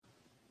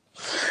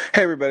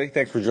Hey, everybody.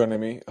 Thanks for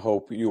joining me.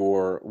 Hope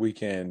your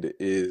weekend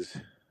is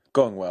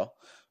going well.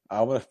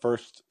 I want to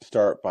first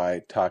start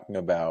by talking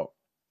about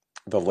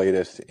the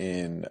latest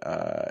in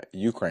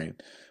Ukraine.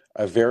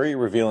 A very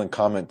revealing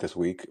comment this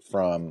week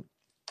from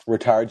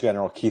retired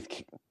General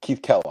Keith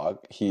Kellogg.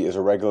 He is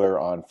a regular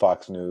on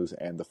Fox News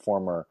and the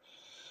former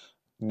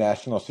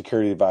National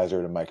Security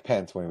Advisor to Mike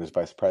Pence when he was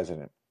vice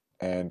president.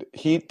 And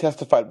he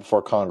testified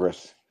before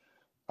Congress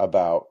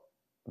about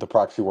the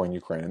proxy war in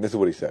Ukraine. And this is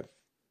what he said.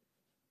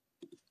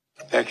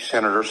 Thank you,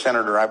 Senator.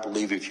 Senator, I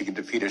believe if you can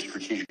defeat a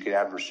strategic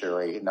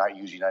adversary and not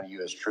using any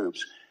U.S.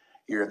 troops,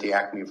 you're at the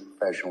acme of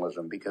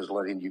professionalism, because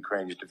letting the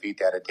Ukrainians defeat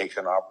that, it takes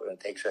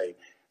a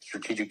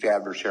strategic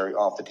adversary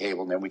off the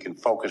table, and then we can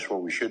focus where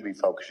we should be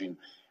focusing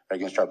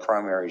against our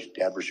primary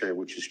adversary,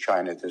 which is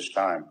China at this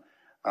time.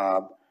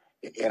 The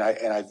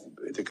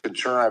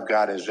concern I've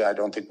got is I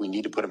don't think we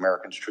need to put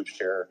American troops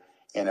there,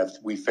 and if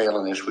we fail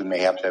in this, we may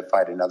have to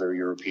fight another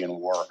European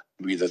war.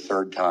 It'll be the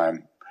third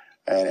time.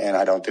 And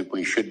I don't think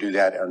we should do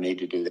that or need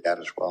to do that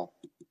as well.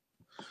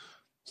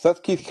 So that's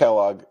Keith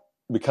Kellogg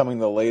becoming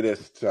the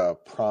latest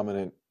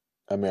prominent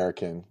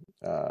American,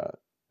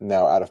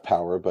 now out of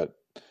power, but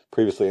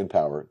previously in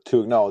power,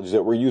 to acknowledge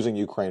that we're using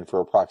Ukraine for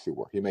a proxy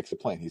war. He makes it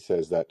plain. He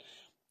says that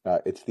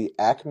it's the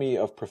acme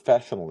of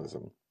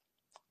professionalism.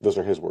 Those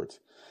are his words.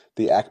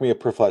 The acme of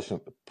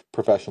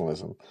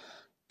professionalism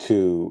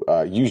to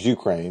use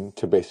Ukraine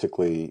to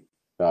basically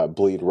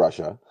bleed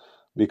Russia,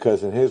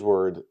 because in his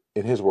words,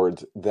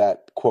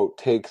 that, quote,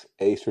 takes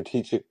a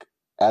strategic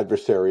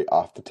adversary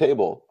off the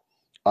table,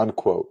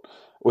 unquote,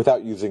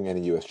 without using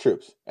any U.S.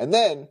 troops. And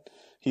then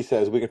he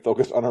says we can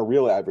focus on our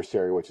real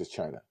adversary, which is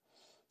China.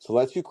 So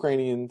let's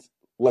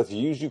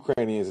use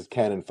Ukrainians as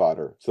cannon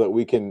fodder so that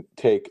we can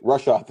take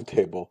Russia off the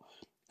table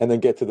and then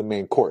get to the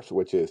main course,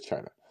 which is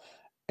China.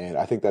 And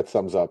I think that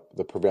sums up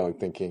the prevailing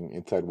thinking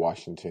inside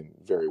Washington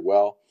very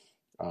well.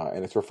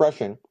 And it's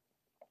refreshing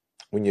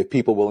when you have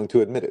people willing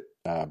to admit it,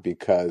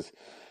 because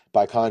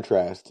by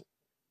contrast,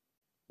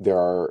 there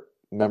are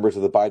members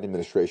of the Biden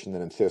administration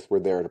that insist we're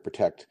there to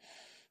protect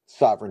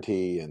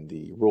sovereignty and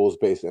the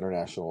rules-based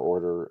international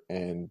order,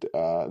 and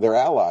their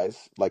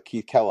allies, like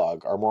Keith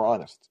Kellogg, are more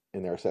honest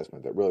in their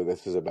assessment that really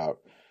this is about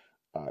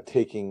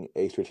taking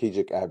a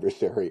strategic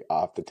adversary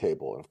off the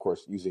table, and of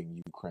course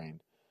using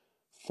Ukraine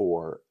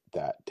for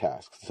that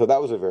task. So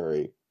that was a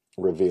very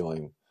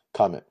revealing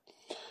comment.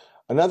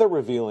 Another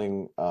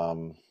revealing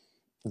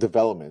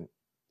development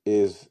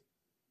is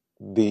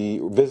the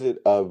visit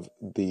of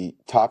the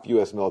top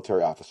U.S.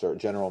 military officer,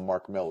 General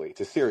Mark Milley,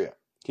 to Syria.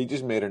 He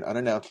just made an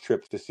unannounced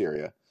trip to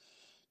Syria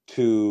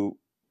to,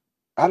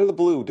 out of the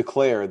blue,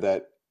 declare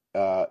that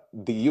the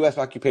U.S.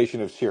 occupation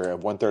of Syria,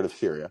 one-third of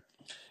Syria,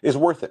 is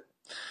worth it.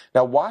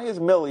 Now, why is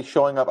Milley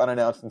showing up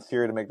unannounced in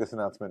Syria to make this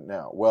announcement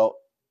now? Well,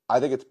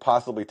 I think it's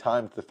possibly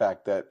timed to the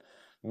fact that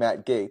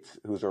Matt Gaetz,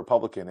 who's a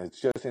Republican, has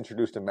just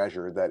introduced a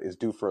measure that is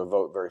due for a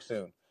vote very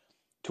soon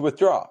to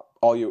withdraw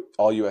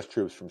all U.S.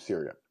 troops from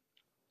Syria.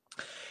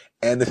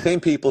 And the same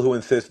people who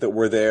insist that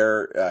we're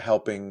there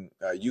helping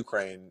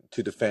Ukraine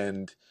to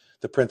defend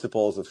the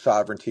principles of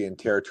sovereignty and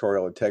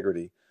territorial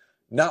integrity,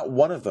 not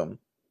one of them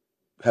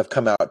have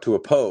come out to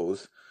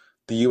oppose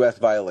the U.S.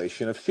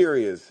 violation of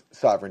Syria's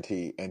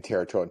sovereignty and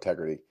territorial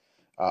integrity.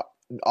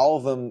 All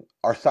of them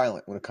are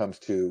silent when it comes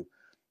to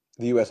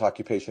the U.S.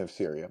 occupation of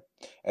Syria.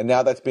 And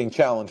now that's being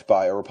challenged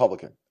by a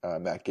Republican,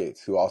 Matt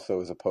Gaetz, who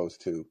also is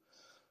opposed to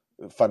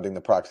funding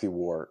the proxy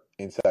war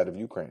inside of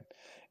Ukraine.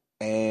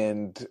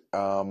 And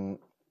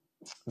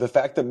the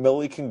fact that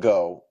Milley can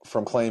go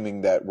from claiming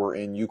that we're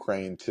in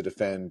Ukraine to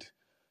defend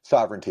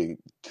sovereignty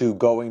to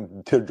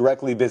going to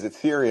directly visit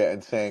Syria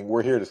and saying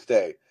we're here to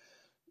stay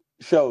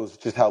shows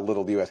just how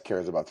little the U.S.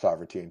 cares about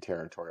sovereignty and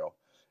territorial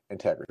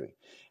integrity.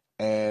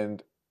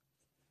 And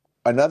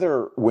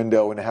another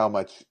window into how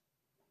much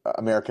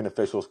American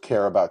officials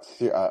care about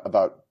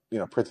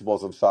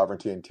principles of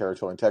sovereignty and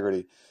territorial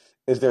integrity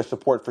is their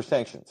support for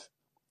sanctions,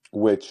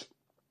 which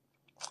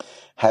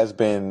has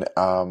been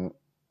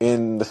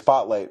in the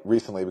spotlight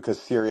recently because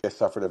Syria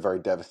suffered a very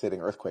devastating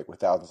earthquake with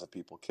thousands of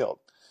people killed.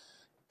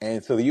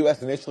 And so the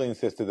U.S. initially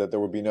insisted that there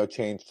would be no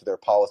change to their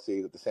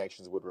policy, that the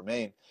sanctions would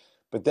remain.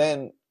 But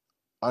then,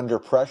 under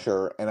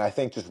pressure, and I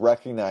think just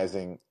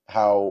recognizing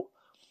how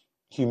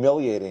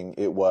humiliating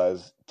it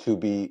was to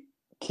be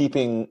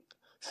keeping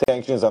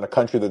sanctions on a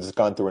country that has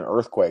gone through an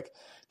earthquake,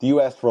 the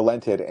U.S.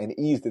 relented and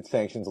eased its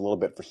sanctions a little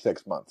bit for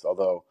 6 months,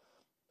 although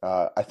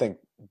I think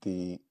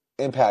the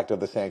impact of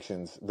the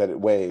sanctions that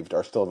it waived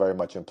are still very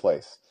much in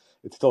place.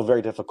 It's still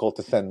very difficult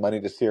to send money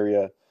to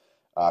Syria.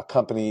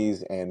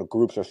 Companies and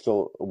groups are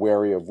still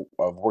wary of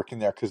working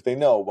there because they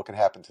know what can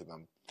happen to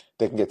them.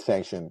 They can get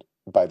sanctioned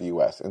by the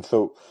U.S. And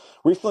so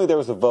recently there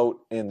was a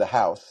vote in the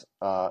House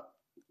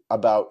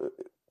about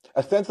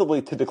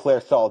ostensibly to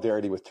declare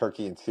solidarity with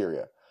Turkey and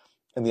Syria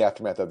in the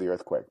aftermath of the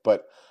earthquake.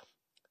 But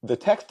the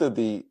text of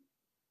the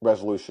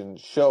resolution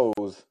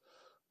shows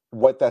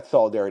what that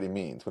solidarity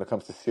means when it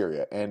comes to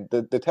Syria. And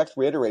the text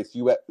reiterates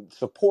U.S.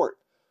 support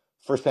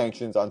for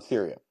sanctions on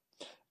Syria.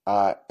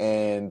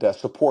 and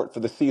support for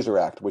the Caesar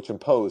Act, which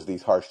imposed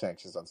these harsh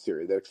sanctions on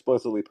Syria that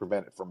explicitly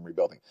prevent it from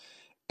rebuilding.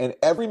 And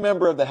every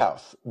member of the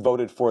House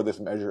voted for this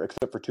measure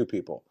except for two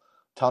people,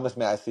 Thomas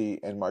Massie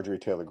and Marjorie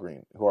Taylor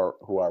Greene, who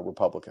are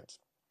Republicans,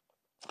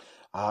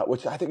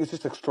 which I think is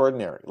just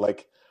extraordinary.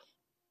 Like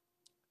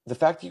the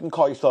fact that you can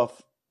call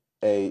yourself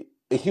a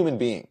human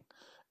being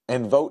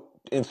and vote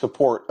in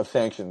support of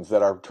sanctions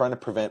that are trying to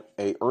prevent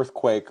a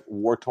earthquake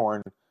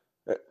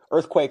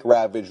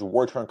ravaged,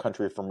 war-torn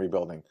country from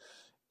rebuilding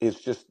is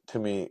just, to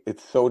me,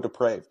 it's so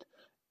depraved,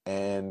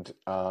 and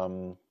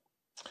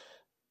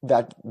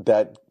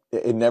that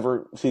it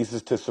never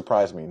ceases to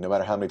surprise me, no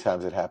matter how many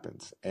times it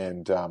happens.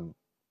 And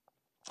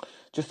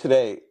just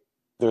today,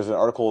 there's an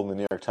article in the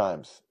New York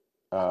Times,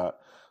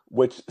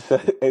 which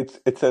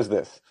it says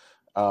this: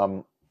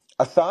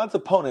 Assad's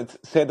opponents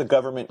say the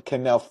government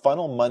can now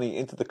funnel money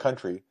into the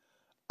country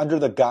under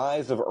the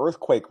guise of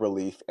earthquake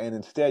relief and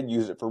instead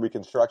use it for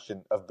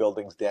reconstruction of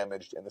buildings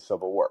damaged in the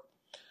civil war.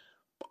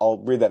 I'll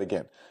read that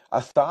again.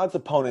 Assad's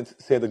opponents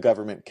say the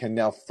government can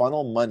now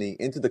funnel money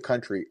into the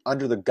country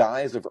under the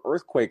guise of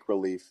earthquake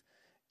relief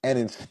and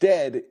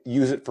instead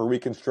use it for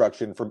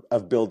reconstruction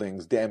of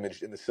buildings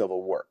damaged in the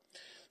civil war.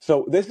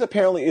 So this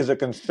apparently is a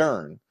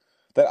concern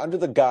that under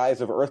the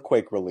guise of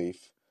earthquake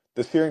relief,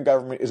 the Syrian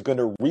government is going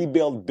to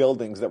rebuild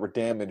buildings that were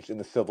damaged in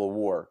the civil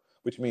war,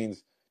 which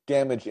means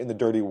damage in the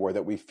dirty war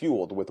that we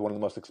fueled with one of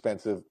the most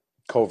expensive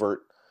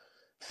covert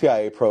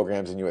CIA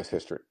programs in U.S.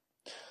 history.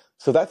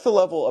 So that's the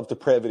level of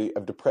depravity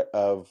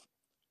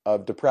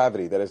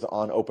that is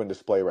on open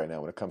display right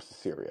now when it comes to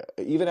Syria.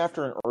 Even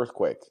after an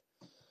earthquake,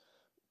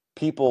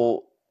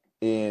 people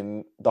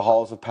in the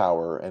halls of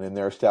power and in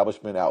their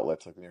establishment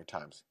outlets like the New York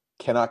Times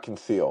cannot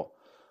conceal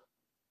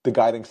the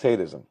guiding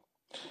sadism.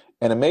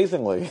 And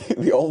amazingly,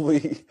 the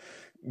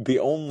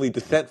only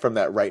dissent from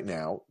that right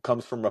now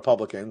comes from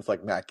Republicans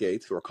like Matt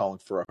Gaetz, who are calling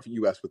for a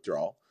U.S.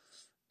 withdrawal,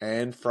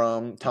 and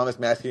from Thomas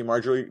Massie and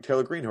Marjorie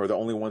Taylor Greene, who are the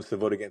only ones to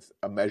vote against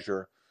a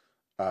measure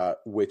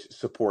which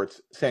supports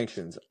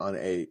sanctions on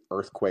a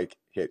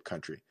earthquake-hit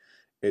country.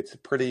 It's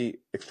pretty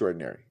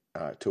extraordinary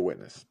to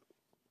witness.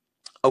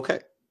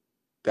 Okay,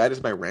 that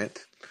is my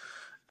rant,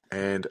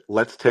 and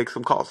let's take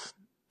some calls.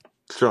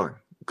 Sterling,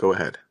 go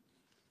ahead.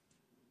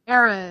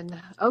 Aaron,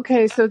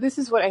 okay, so this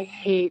is what I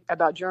hate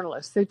about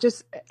journalists.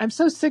 I'm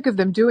so sick of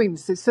them doing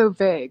this. It's so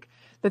vague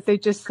that they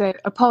just say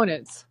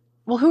opponents.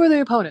 Well, who are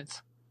the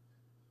opponents?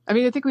 I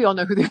mean, I think we all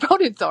know who the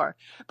opponents are,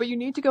 but you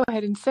need to go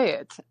ahead and say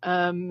it.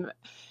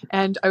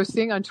 And I was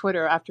seeing on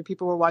Twitter after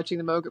people were watching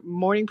the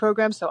morning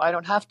program, so I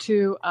don't have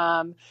to,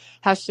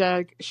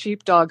 hashtag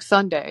Sheepdog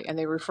Sunday, and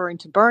they were referring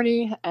to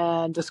Bernie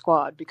and the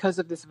squad because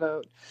of this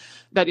vote.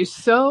 That is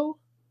so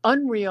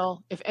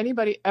unreal. If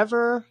anybody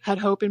ever had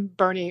hope in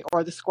Bernie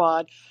or the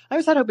squad, I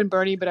always had hope in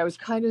Bernie, but I was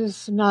kind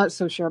of not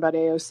so sure about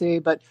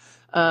AOC. But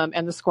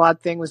and the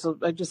squad thing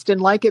I just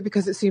didn't like it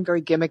because it seemed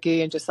very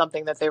gimmicky and just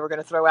something that they were going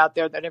to throw out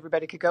there that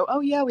everybody could go, oh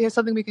yeah, we have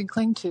something we can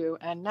cling to.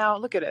 And now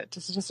look at it,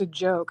 this is just a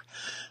joke.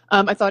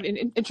 I thought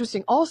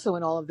interesting also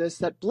in all of this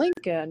that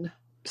Blinken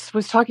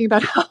was talking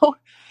about how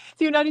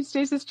the United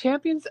States is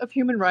champions of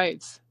human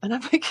rights. And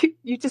I'm like,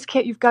 you just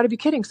can't, you've got to be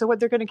kidding. So what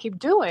they're going to keep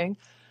doing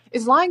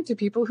is lying to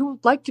people who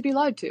like to be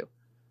lied to.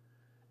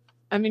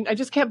 I mean, I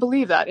just can't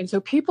believe that. And so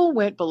people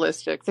went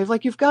ballistic. They're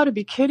like, you've got to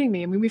be kidding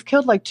me. I mean, we've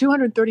killed like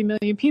 230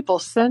 million people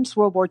since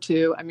World War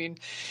II. I mean,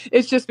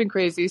 it's just been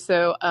crazy.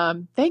 So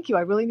thank you.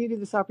 I really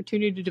needed this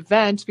opportunity to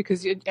vent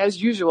because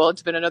as usual,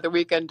 it's been another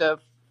weekend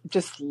of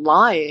just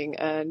lying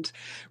and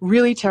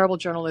really terrible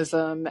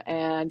journalism,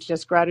 and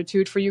just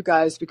gratitude for you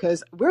guys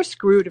because we're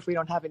screwed if we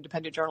don't have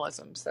independent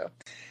journalism. So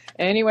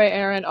anyway,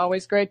 Aaron,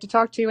 always great to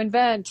talk to you and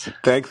vent.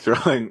 Thanks,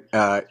 Sterling.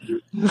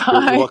 You're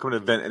welcome to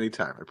vent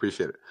anytime. I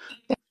appreciate it.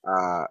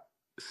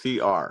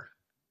 CR.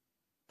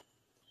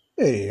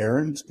 Hey,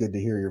 Aaron. It's good to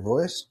hear your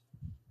voice.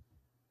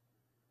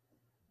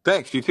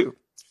 Thanks. You too.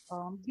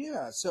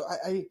 Yeah. So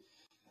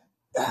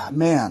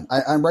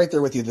I'm right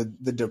there with you.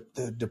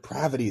 The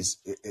depravity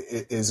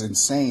is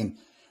insane,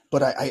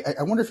 but I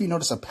wonder if you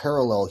notice a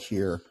parallel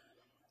here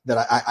that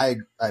I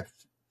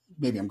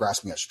maybe I'm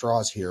grasping at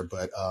straws here,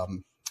 but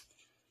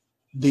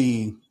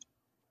the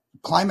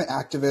climate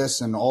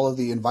activists and all of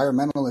the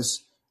environmentalists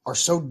are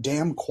so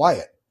damn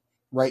quiet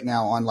right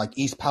now on like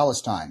East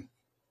Palestine,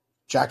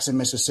 Jackson,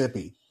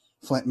 Mississippi,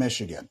 Flint,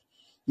 Michigan.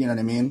 You know what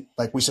I mean?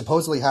 Like we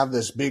supposedly have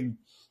this big,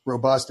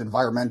 robust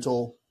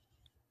environmental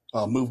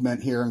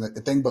movement here and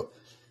the thing, but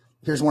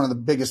here's one of the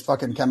biggest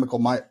fucking chemical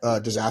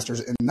disasters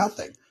and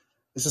nothing.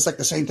 It's just like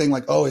the same thing.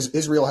 Like, oh,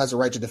 Israel has a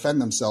right to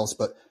defend themselves,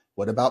 but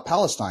what about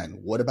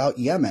Palestine? What about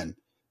Yemen?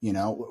 You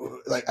know,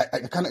 like I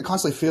kind of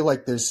constantly feel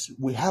like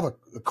we have a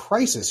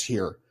crisis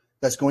here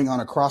that's going on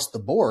across the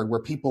board where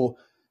people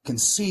can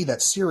see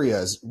that Syria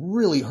is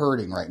really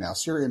hurting right now.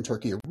 Syria and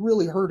Turkey are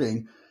really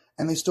hurting,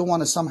 and they still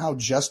want to somehow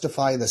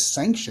justify the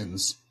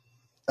sanctions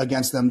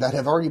against them that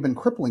have already been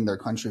crippling their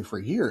country for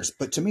years.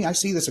 But to me, I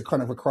see this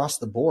kind of across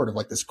the board of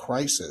like this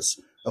crisis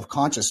of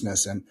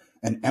consciousness and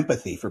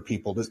empathy for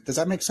people. Does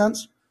that make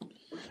sense?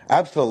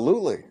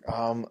 Absolutely.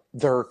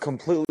 They're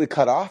completely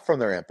cut off from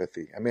their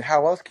empathy. I mean,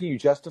 how else can you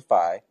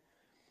justify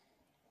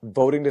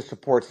voting to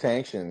support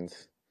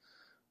sanctions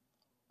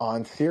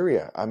on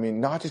Syria? I mean,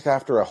 not just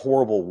after a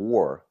horrible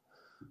war,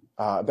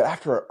 but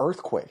after an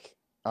earthquake.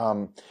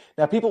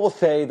 Now, people will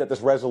say that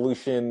this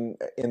resolution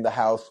in the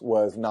House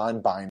was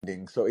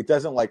non-binding, so it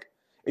doesn't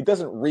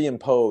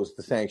reimpose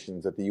the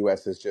sanctions that the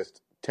U.S. has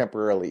just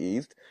temporarily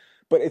eased,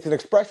 but it's an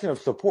expression of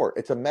support.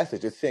 It's a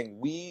message. It's saying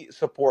we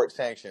support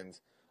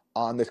sanctions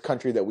on this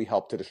country that we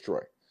helped to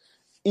destroy,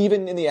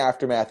 even in the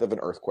aftermath of an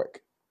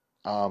earthquake.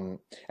 And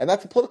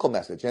that's a political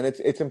message, and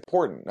it's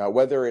important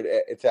whether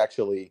it's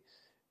actually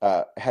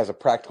has a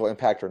practical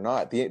impact or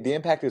not. The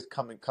impact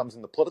comes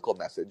in the political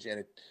message,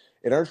 and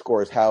it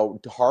underscores how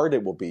hard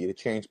it will be to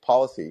change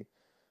policy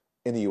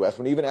in the U.S.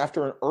 when even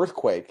after an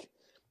earthquake,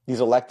 these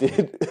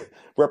elected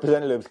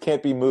representatives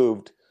can't be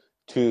moved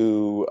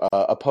to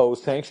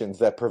oppose sanctions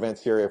that prevent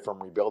Syria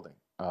from rebuilding.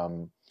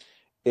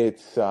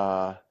 It's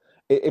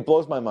it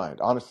blows my mind,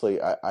 honestly.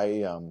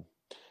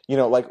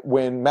 Like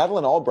when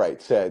Madeleine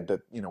Albright said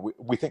that,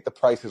 we think the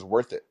price is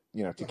worth it,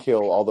 to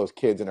kill all those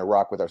kids in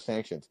Iraq with our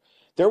sanctions.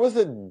 There was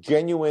a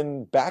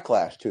genuine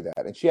backlash to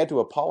that, and she had to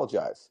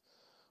apologize.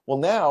 Well,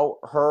 now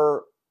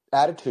her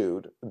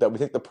attitude that we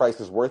think the price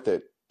is worth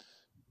it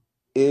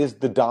is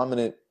the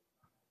dominant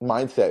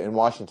mindset in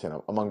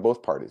Washington among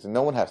both parties, and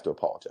no one has to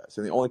apologize.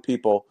 And the only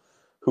people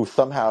who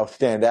somehow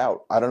stand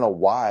out, I don't know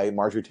why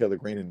Marjorie Taylor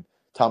Greene and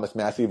Thomas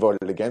Massie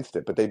voted against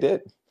it, but they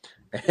did.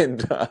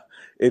 And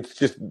it's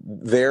just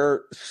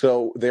they're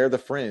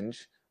the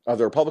fringe of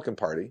the Republican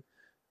Party,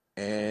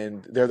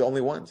 and they're the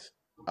only ones.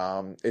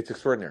 It's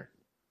extraordinary.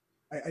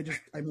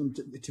 I mean,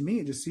 to me,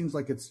 it just seems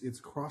like it's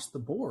across the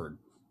board.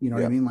 You know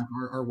what Yeah. I mean? Like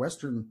our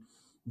Western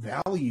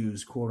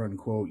values, quote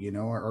unquote,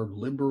 our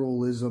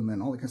liberalism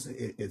and all that kind of stuff.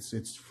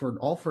 It's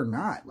for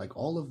naught. Like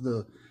all of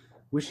the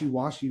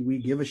wishy-washy. We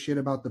give a shit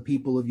about the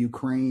people of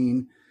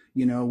Ukraine.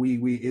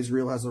 We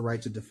Israel has a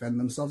right to defend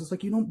themselves. It's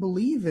like you don't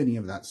believe any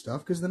of that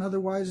stuff, because then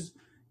otherwise,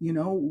 we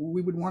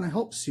would want to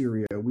help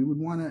Syria. We would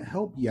want to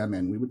help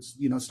Yemen. We would,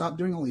 stop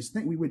doing all these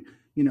things. We would,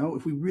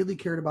 if we really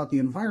cared about the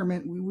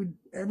environment,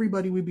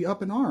 everybody would be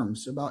up in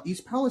arms about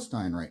East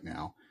Palestine right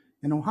now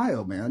in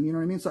Ohio, man. You know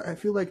what I mean? So I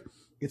feel like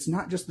it's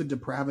not just the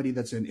depravity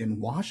that's in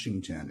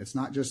Washington. It's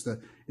not just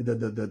the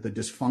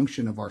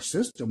dysfunction of our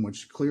system,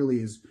 which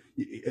clearly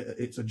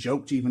it's a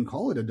joke to even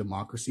call it a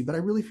democracy. But I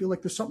really feel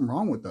like there's something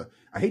wrong with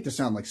I hate to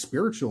sound like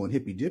spiritual and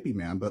hippy dippy,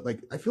 man, but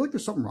like I feel like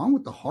there's something wrong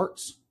with the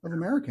hearts of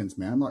Americans,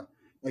 man.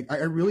 Like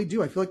I really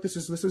do. I feel like this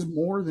is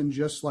more than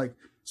just like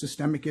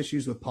systemic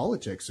issues with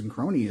politics and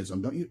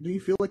cronyism. Do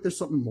you feel like there's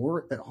something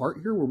more at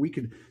heart here, where we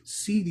could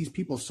see these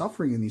people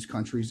suffering in these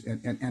countries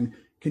and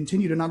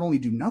continue to not only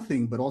do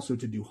nothing but also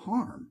to do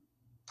harm?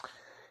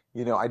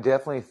 I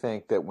definitely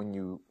think that when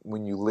you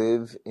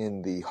live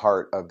in the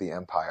heart of the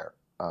empire,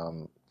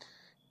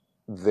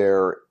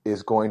 there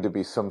is going to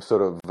be some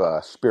sort of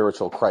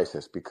spiritual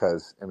crisis,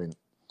 because I mean,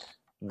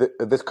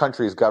 this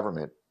country's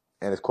government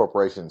and its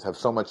corporations have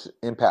so much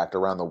impact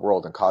around the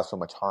world and cause so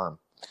much harm.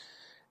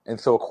 And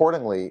so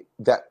accordingly,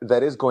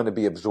 that is going to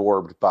be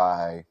absorbed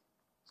by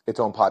its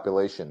own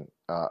population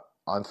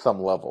on some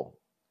level.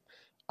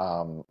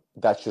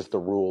 That's just the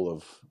rule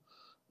of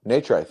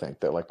nature, I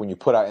think, that like when you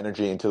put out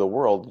energy into the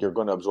world, you're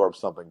going to absorb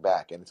something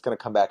back, and it's going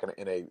to come back in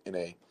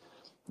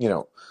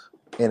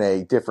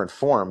a different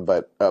form.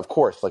 But of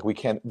course, like we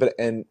can't,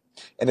 and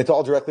it's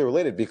all directly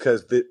related,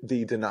 because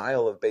the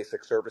denial of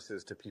basic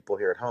services to people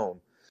here at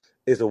home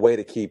is a way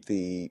to keep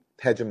the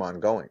hegemon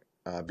going,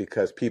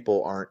 because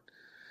people aren't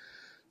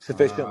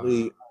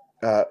sufficiently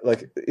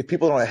like, if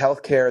people don't have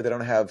health care, they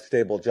don't have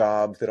stable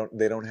jobs,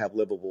 they don't have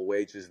livable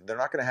wages, they're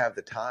not going to have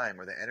the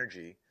time or the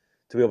energy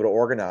to be able to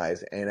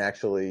organize and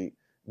actually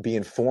be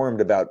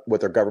informed about what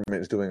their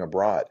government is doing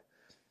abroad.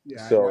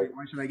 Yeah, So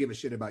why should I give a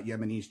shit about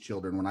Yemenis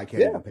children when I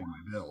can't yeah, even pay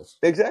my bills?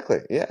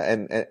 exactly. Yeah,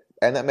 and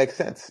that makes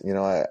sense.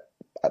 I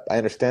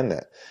understand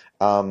that.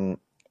 And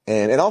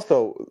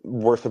also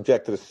we're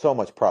subjected to so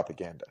much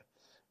propaganda.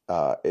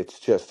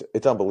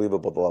 It's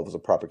unbelievable, the levels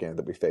of propaganda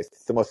that we face.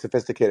 It's the most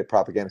sophisticated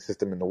propaganda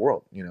system in the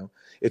world.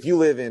 If you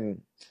live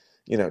in,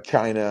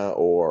 China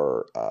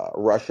or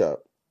Russia,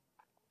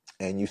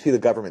 and you see the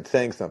government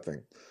saying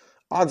something,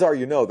 odds are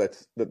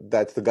that's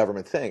the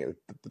government saying it.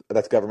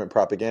 That's government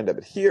propaganda.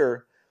 But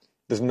here,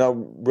 there's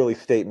no really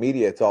state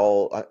media. It's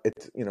all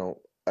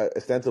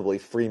ostensibly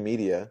free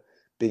media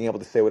being able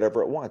to say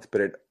whatever it wants,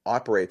 but it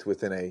operates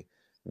within a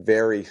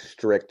very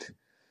strict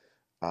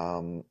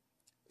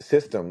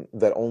system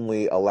that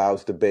only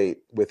allows debate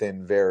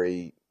within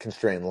very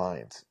constrained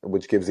lines,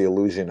 which gives the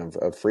illusion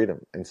of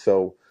freedom. And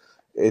so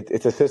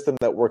it's a system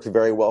that works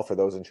very well for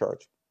those in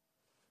charge.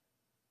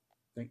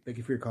 Thank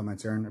you for your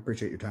comments, Aaron. I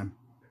appreciate your time.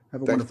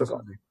 Have a Thanks wonderful for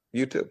calling. Sunday.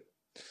 You too.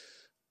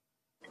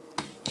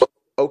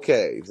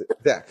 Okay,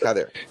 Zach, hi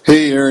there.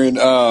 Hey, Aaron.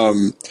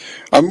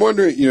 I'm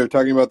wondering,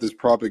 talking about this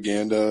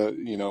propaganda,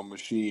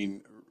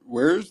 machine.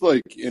 where's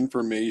like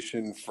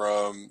information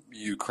from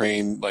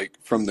Ukraine, like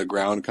from the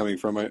ground coming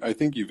from? I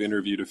think you've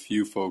interviewed a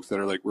few folks that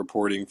are like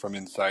reporting from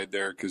inside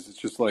there, because it's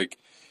just like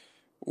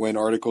when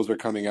articles are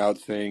coming out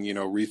saying,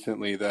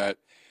 recently that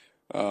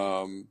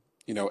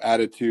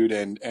attitude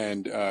and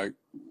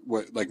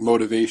what like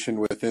motivation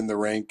within the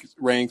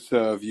ranks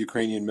of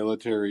Ukrainian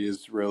military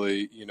is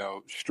really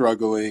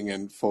struggling,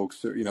 and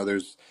folks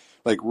there's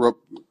like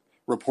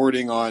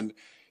reporting on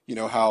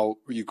how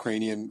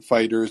Ukrainian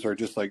fighters are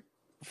just like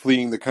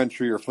fleeing the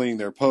country or fleeing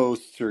their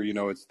posts, or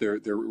it's their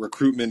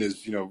recruitment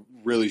is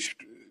really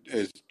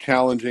is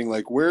challenging,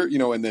 like where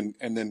and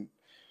then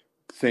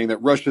saying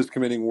that Russia's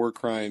committing war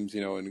crimes,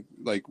 and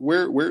like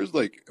where's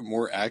like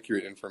more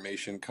accurate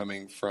information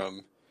coming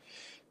from,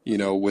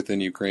 within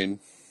Ukraine?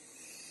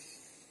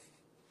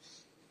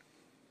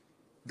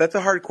 That's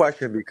a hard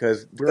question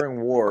because during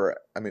war,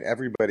 I mean,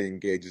 everybody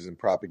engages in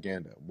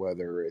propaganda,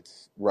 whether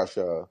it's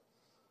Russia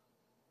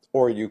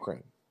or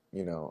Ukraine,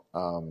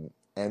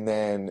 and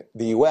then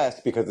the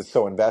U.S., because it's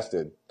so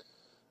invested,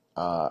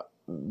 uh,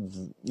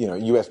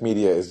 U.S.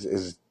 media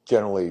is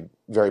generally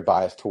very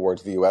biased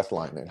towards the U.S.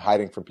 line and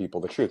hiding from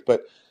people the truth.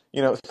 But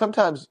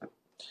sometimes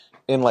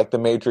in like the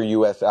major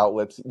U.S.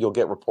 outlets, you'll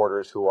get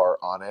reporters who are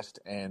honest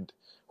and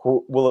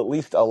who will at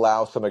least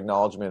allow some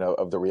acknowledgement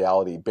of the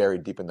reality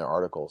buried deep in their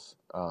articles.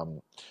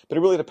 But it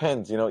really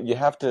depends. You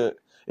have to.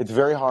 It's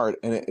very hard,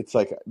 and it's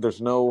like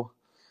there's no.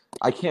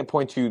 I can't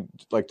point you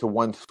like to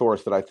one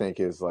source that I think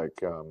is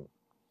like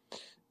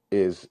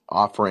is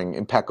offering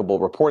impeccable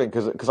reporting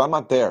because I'm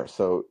not there,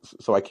 so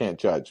I can't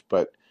judge.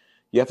 But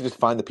you have to just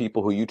find the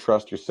people who you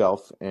trust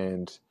yourself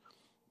and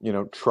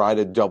try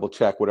to double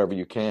check whatever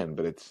you can.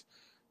 But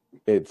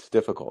it's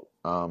difficult.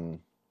 I'm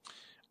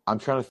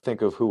trying to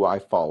think of who I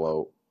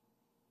follow.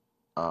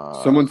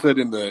 Uh, Someone said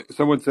in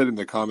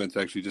the comments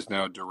actually just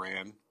now,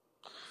 Duran.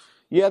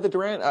 yeah, the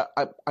Durant.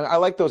 I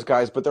like those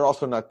guys, but they're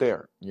also not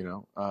there.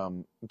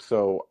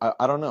 So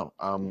I don't know.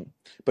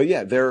 But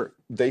yeah,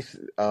 they.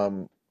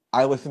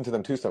 I listen to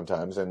them too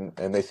sometimes, and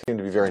they seem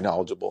to be very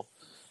knowledgeable.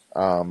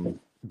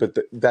 But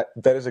that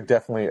is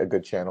definitely a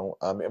good channel.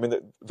 I mean,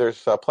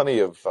 there's plenty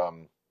of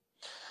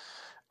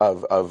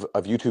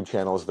YouTube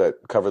channels that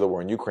cover the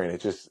war in Ukraine.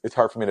 It's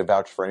hard for me to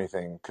vouch for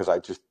anything because I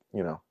just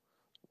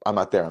I'm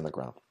not there on the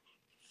ground.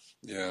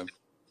 Yeah.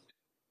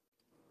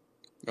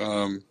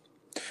 Well,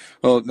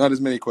 not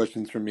as many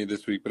questions from me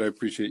this week, but I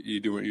appreciate you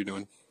doing what you're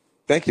doing.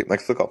 Thank you.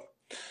 Thanks for the call.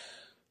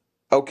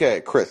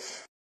 Okay,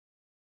 Chris.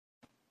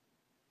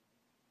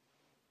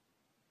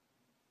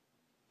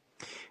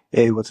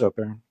 Hey, what's up,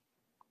 Aaron?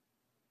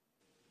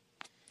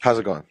 How's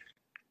it going?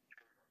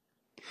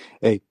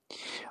 Hey,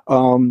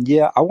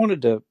 yeah, I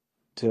wanted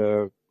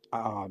to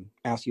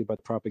ask you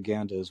about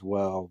propaganda as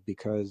well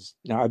because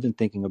I've been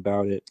thinking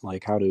about it,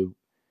 like how to,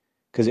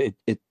 because it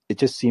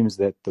just seems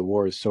that the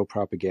war is so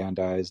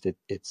propagandized.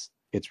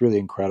 It's really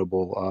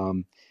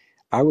incredible.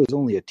 I was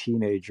only a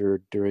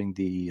teenager during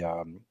the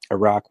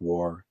Iraq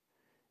War,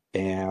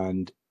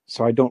 and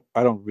so I don't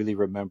really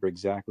remember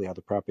exactly how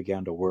the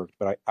propaganda worked,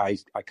 but I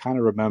kind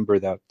of remember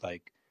that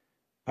like.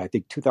 I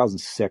think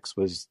 2006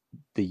 was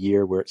the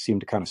year where it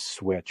seemed to kind of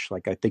switch.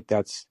 Like I think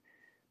that's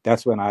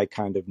when I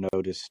kind of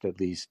noticed, at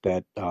least,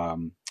 that uh,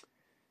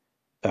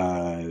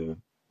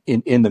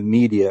 in the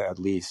media, at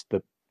least,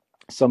 that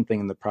something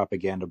in the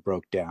propaganda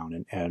broke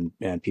down,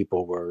 and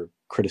people were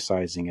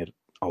criticizing it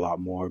a lot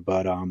more.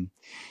 But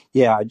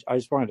yeah, I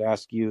just wanted to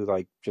ask you,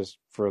 like, just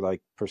for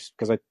like,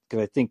 because I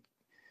think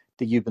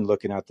that you've been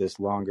looking at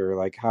this longer.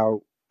 Like,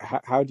 how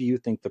do you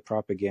think the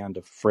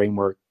propaganda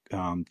framework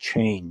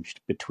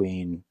changed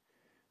between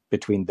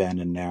then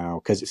and now?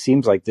 Because it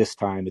seems like this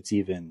time it's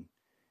even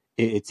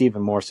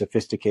more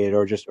sophisticated,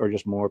 or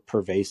just more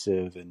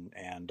pervasive, and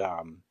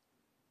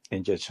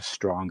just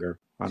stronger.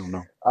 I don't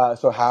know.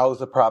 So how's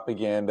the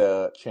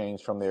propaganda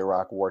changed from the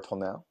Iraq War till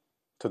now,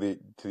 to the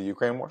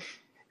Ukraine War?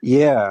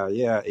 Yeah,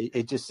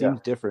 it just Yeah.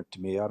 seems different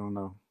to me. I don't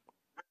know.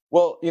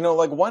 Well,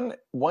 like one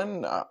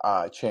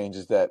change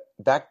is that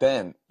back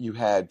then you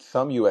had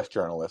some U.S.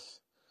 journalists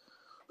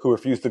who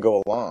refused to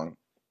go along,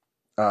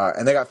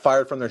 and they got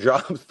fired from their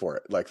jobs for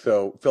it. Like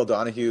so, Phil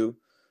Donahue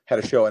had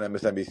a show on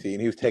MSNBC,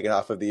 and he was taken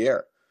off of the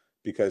air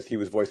because he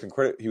was voicing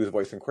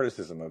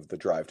criticism of the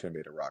drive to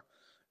invade Iraq.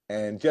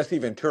 And Jesse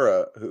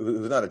Ventura,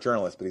 who's not a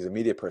journalist but he's a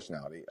media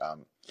personality,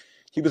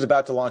 he was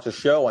about to launch a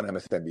show on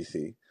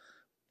MSNBC,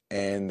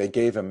 and they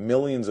gave him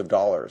millions of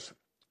dollars.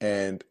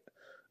 And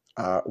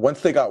once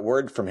they got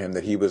word from him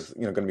that he was,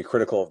 going to be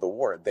critical of the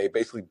war, they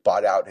basically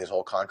bought out his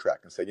whole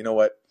contract and said, you know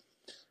what,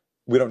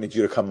 we don't need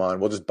you to come on.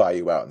 We'll just buy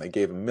you out. And they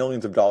gave him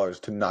millions of dollars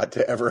to not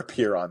to ever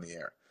appear on the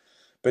air.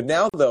 But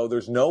now, though,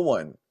 there's no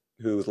one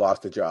who's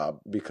lost a job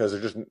because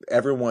there's just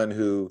everyone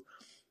who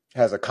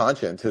has a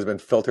conscience has been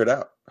filtered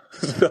out.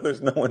 So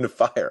there's no one to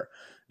fire,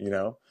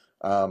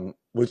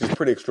 which is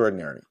pretty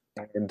extraordinary.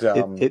 And,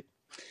 It it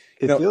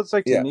it feels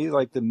like to yeah. me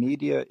like the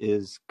media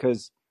is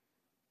because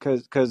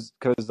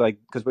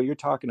what you're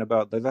talking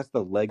about, that's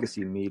the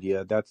legacy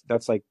media.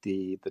 That's like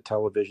the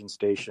television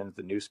stations,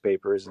 the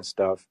newspapers and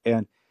stuff.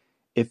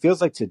 it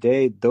feels like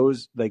today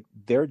those like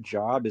their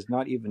job is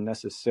not even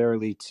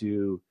necessarily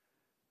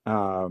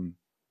um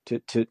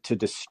to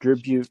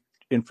distribute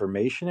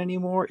information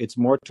anymore. It's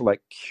more to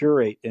like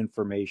curate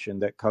information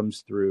that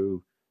comes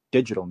through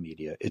digital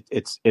media.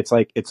 It's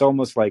like it's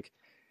almost like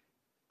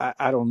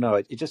I don't know.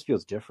 It just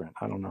feels different.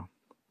 I don't know.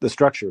 The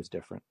structure is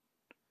different.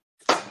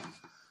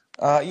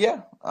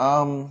 Yeah.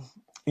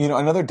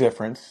 Another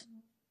difference,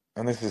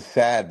 and this is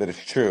sad, but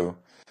it's true.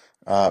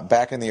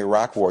 Back in the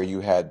Iraq War, you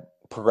had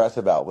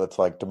progressive outlets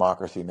like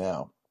Democracy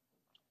Now!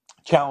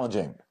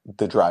 Challenging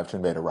the drive to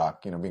invade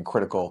Iraq, being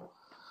critical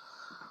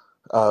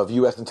of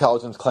U.S.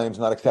 intelligence claims,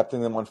 not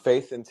accepting them on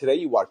faith. And today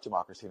you watch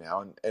Democracy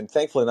Now! And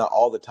thankfully not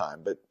all the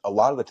time, but a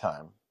lot of the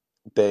time,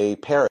 they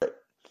parrot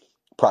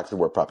proxy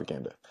war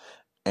propaganda.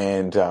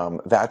 And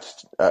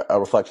that's a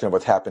reflection of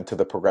what's happened to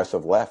the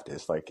progressive left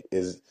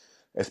is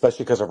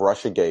especially because of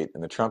Russiagate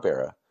in the Trump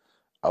era.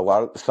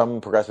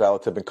 Some progressive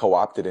outlets have been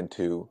co-opted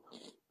into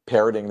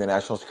parroting the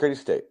national security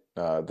state,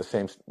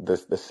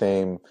 the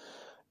same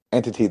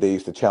entity they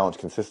used to challenge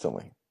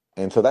consistently.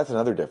 And so that's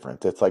another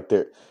difference. It's like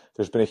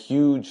there's been a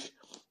huge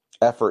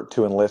effort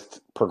to enlist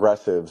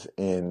progressives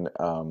in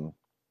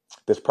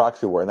this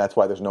proxy war, and that's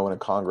why there's no one in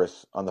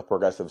Congress on the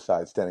progressive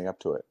side standing up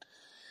to it.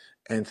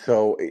 And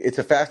so it's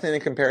a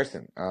fascinating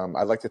comparison.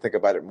 I'd like to think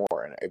about it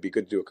more, and it'd be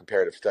good to do a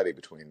comparative study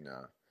between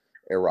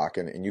Iraq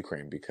and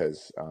Ukraine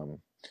because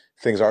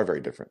things are very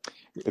different.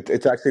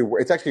 It's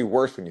actually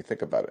worse when you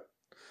think about it.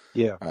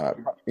 Yeah.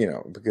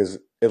 Because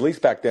at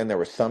least back then there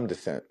was some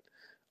dissent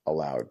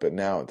allowed, but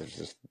now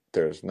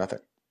there's nothing.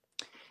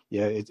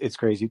 Yeah, it's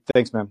crazy.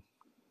 Thanks, man.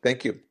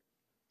 Thank you.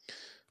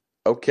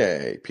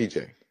 Okay,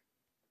 PJ.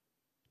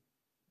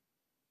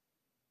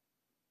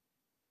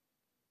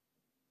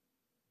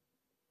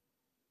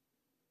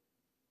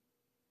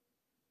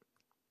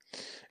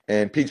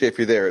 And PJ, if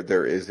you're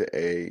there is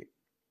a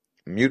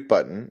mute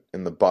button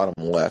in the bottom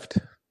left.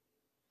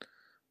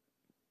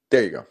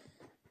 There you go.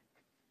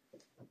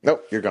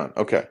 Nope, you're gone.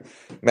 Okay.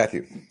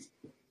 Matthew.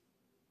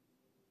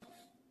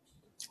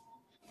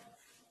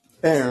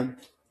 Hey, Aaron.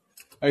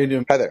 How you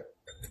doing? Hi there.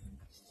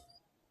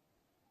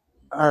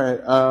 All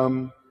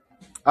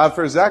right.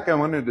 For Zach, I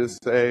wanted to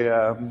say,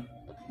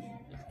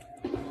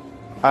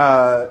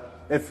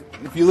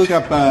 if you look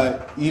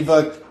up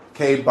Eva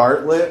K.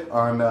 Bartlett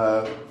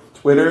on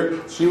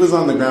Twitter, she was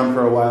on the ground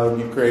for a while in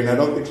Ukraine. I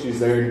don't think she's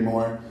there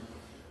anymore.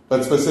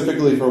 But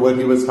specifically for what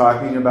he was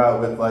talking about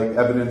with like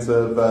evidence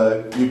of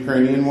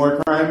Ukrainian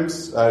war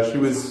crimes, she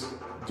was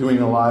doing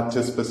a lot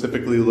to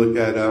specifically look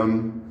at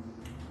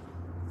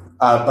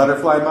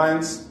butterfly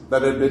mines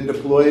that had been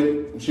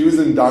deployed. She was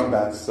in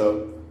Donbass,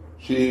 so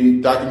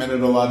she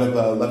documented a lot of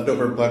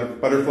leftover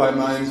butterfly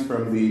mines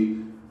from the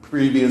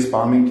previous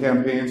bombing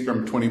campaigns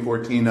from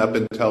 2014 up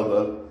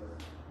until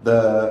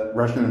the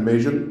Russian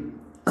invasion.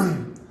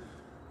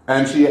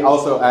 And she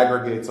also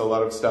aggregates a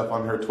lot of stuff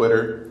on her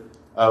Twitter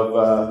of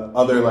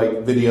other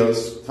like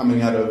videos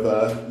coming out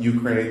of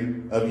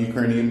Ukraine, of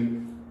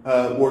Ukrainian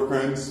war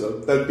crimes. So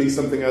that'd be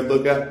something I'd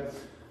look at.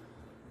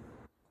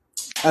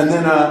 And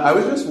then I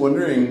was just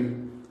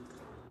wondering,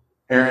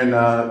 Aaron,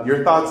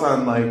 your thoughts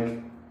on like,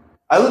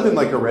 I live in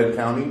like a red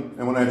county,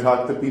 and when I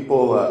talk to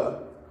people,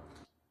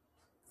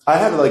 I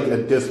have like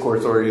a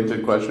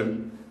discourse-oriented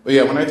question. But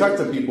yeah, when I talk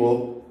to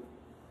people,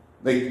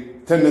 they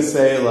tend to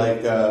say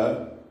like,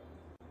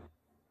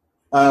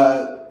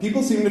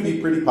 people seem to be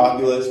pretty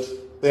populist.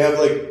 They have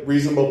like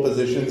reasonable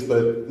positions,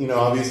 but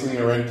obviously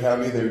in a red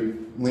county, they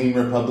lean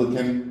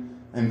Republican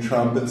and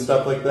Trump and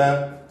stuff like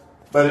that.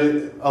 But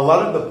a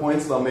lot of the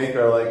points they'll make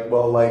are like,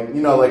 well, like,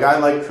 I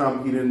like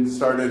Trump, he didn't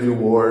start a new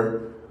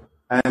war.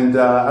 And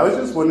I was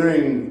just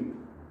wondering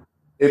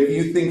if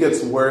you think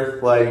it's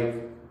worth, like,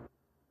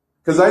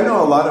 because I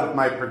know a lot of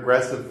my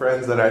progressive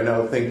friends that I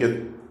know think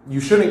you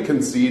shouldn't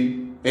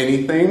concede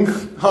anything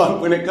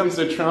when it comes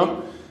to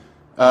Trump,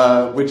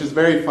 which is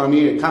very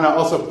funny. It kind of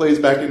also plays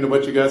back into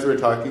what you guys were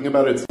talking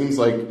about. It seems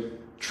like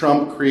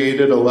Trump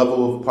created a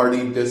level of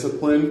party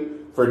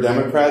discipline for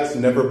Democrats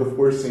never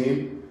before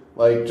seen.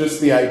 Like,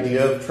 just the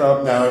idea of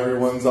Trump, now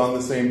everyone's on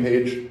the same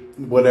page,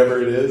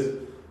 whatever it is.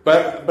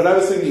 But I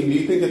was thinking, do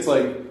you think it's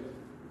like,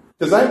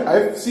 because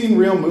I've seen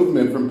real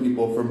movement from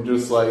people from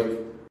just like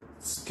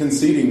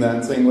conceding that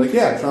and saying like,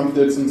 yeah, Trump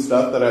did some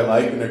stuff that I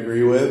like and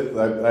agree with.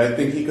 I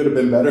think he could have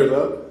been better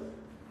though.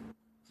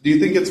 Do you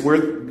think it's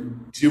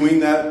worth doing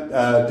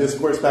that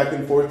discourse back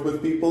and forth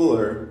with people,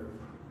 or?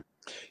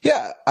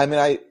 Yeah, I mean,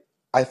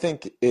 I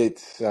think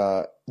it's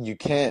you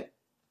can't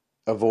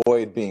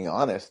avoid being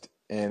honest,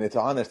 and it's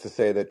honest to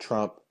say that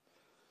Trump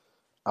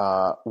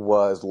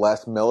was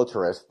less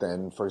militarist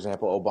than, for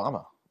example,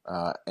 Obama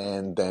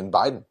and then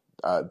Biden.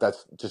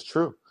 That's just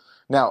true.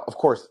 Now, of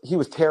course, he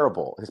was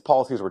terrible. His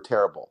policies were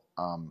terrible.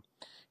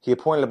 He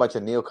appointed a bunch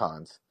of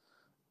neocons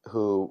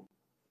who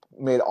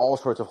made all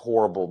sorts of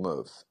horrible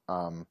moves,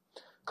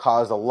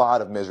 caused a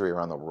lot of misery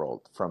around the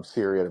world, from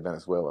Syria to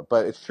Venezuela.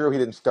 But it's true he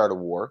didn't start a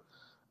war.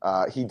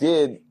 He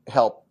did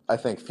help, I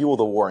think, fuel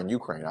the war in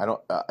Ukraine.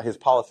 His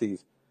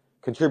policies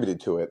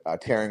contributed to it,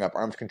 tearing up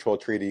arms control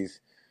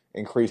treaties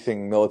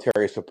increasing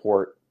military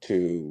support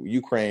to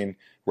Ukraine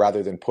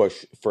rather than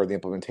push for the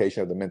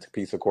implementation of the Minsk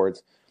peace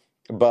accords.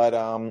 But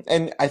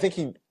and I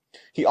think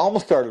he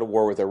almost started a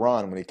war with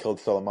Iran when he killed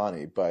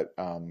Soleimani, but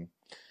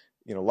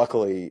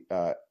luckily,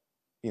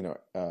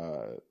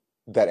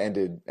 that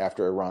ended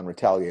after Iran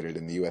retaliated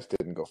and the U.S.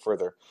 didn't go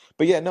further.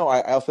 But yeah, no,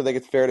 I also think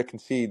it's fair to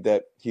concede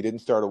that he didn't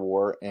start a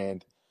war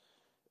and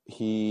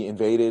he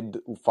invaded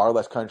far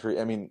less country.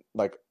 I mean,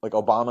 like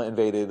Obama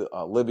invaded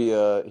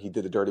Libya. He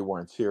did a dirty war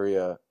in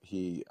Syria.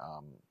 He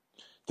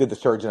did the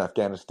surge in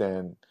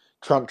Afghanistan.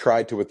 Trump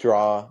tried to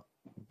withdraw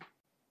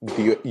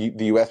the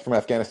U.S. from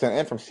Afghanistan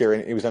and from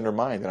Syria, and it was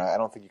undermined. And I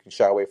don't think you can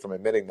shy away from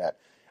admitting that.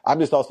 I'm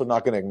just also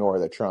not going to ignore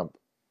that Trump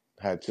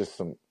had just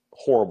some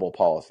horrible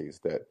policies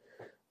that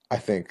I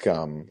think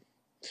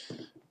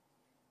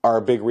are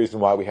a big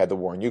reason why we had the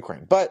war in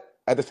Ukraine. But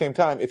at the same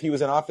time, if he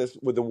was in office,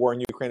 would the war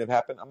in Ukraine have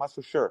happened? I'm not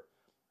so sure.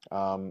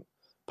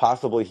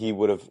 Possibly he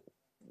would have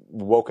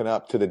woken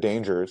up to the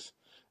dangers,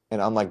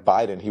 and unlike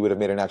Biden, he would have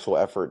made an actual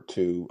effort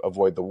to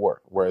avoid the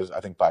war, whereas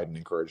I think Biden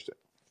encouraged it.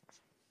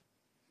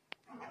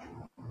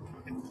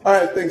 All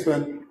right, thanks,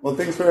 man. Well,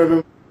 thanks for having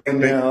me.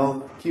 And yeah,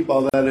 I'll keep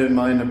all that in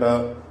mind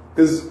about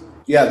because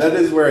that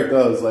is where it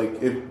goes.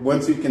 Like, if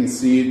once you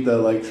concede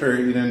the sure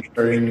you didn't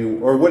start any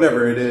or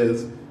whatever it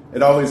is,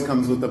 it always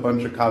comes with a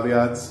bunch of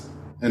caveats,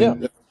 and Yeah,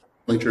 that's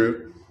really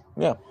true.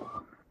 yeah,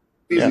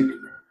 yeah. Easy.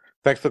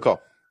 Thanks for the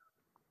call.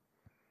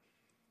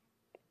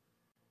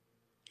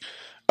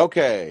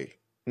 Okay,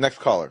 next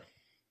caller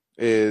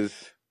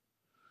is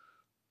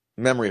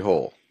Memory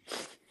Hole.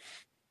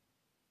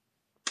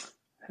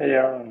 Hey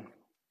Aaron,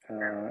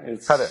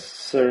 it's Hi there.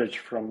 Serge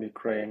from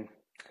Ukraine.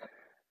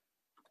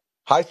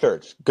 Hi,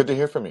 Serge. Good to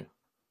hear from you.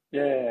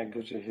 Yeah,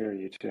 good to hear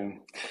you too.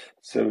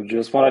 So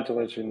just wanted to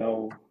let you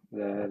know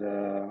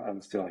that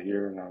I'm still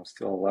here and I'm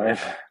still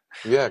alive.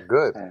 Yeah,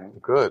 good,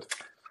 good.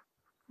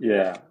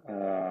 Yeah,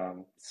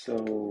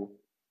 so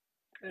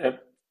I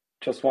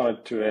just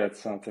wanted to add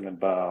something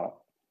about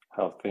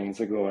how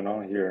things are going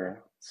on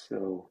here.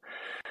 So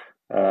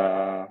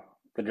the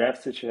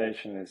draft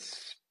situation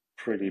is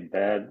pretty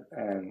bad,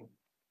 and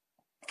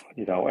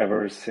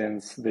ever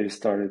since they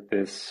started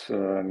this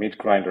meat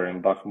grinder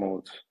in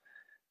Bakhmut,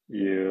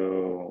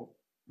 you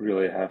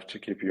really have to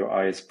keep your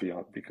eyes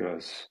peeled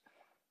because,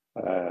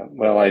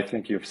 I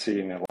think you've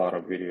seen a lot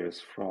of videos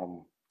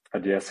from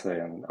Odessa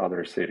and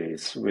other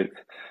cities with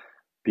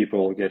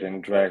people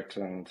getting dragged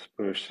and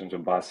pushed into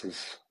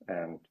buses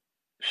and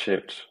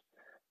shipped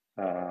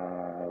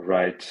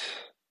right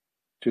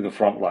to the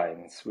front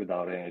lines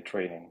without any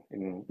training.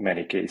 In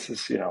many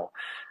cases,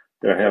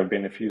 there have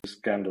been a few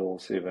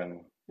scandals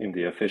even in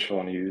the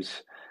official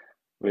news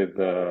with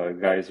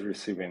guys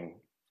receiving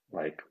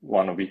like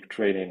 1 week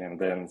training and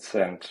then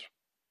sent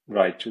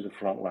right to the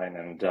front line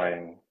and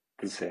dying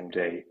the same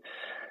day.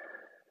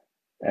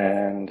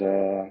 And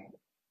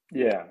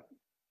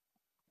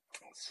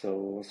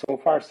so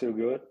far so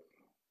good.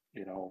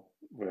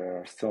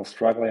 We're still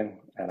struggling,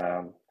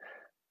 and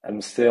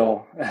I'm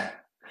still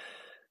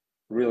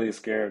really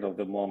scared of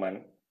the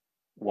moment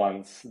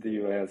once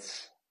the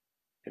US,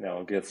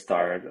 gets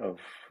tired of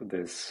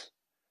this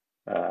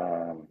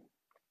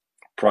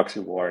proxy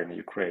war in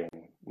Ukraine,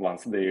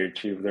 once they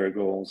achieve their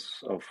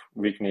goals of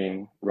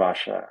weakening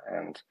Russia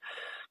and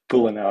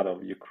pulling out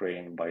of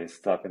Ukraine by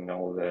stopping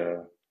all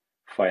the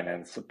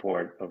finance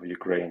support of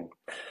Ukraine.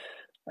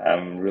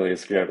 I'm really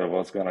scared of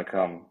what's going to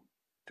come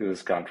to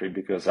this country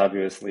because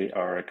obviously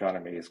our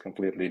economy is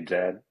completely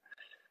dead.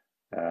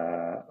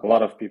 A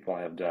lot of people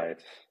have died.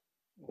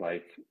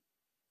 Like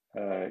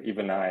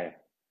even I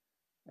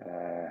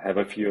have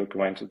a few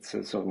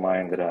acquaintances of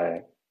mine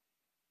that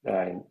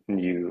I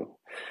knew,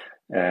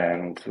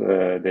 and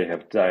they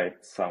have died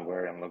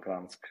somewhere in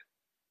Lugansk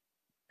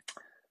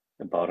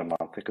about a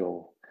month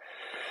ago.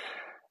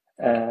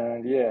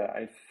 And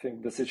I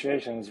think the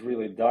situation is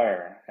really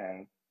dire.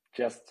 And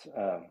just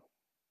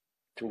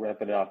to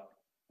wrap it up,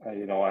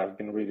 I've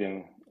been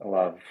reading a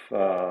lot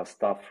of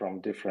stuff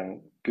from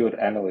different good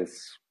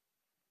analysts,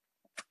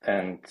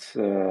 and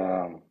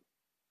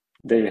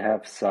they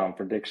have some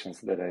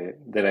predictions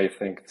that I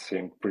think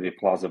seem pretty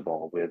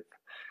plausible. With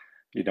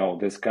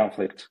this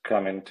conflict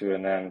coming to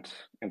an end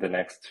in the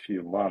next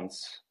few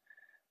months,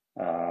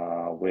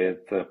 with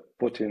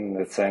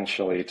Putin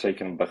essentially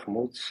taking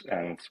Bakhmut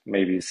and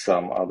maybe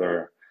some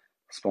other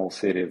small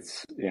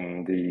cities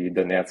in the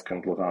Donetsk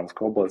and Luhansk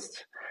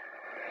Oblast,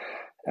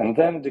 and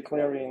then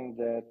declaring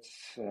that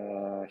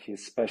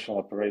his special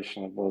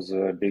operation was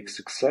a big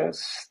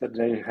success, that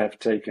they have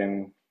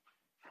taken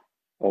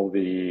all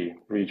the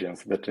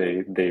regions that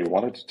they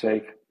wanted to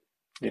take.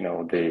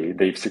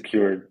 They've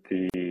secured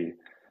the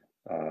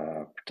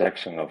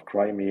protection of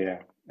Crimea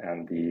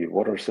and the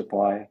water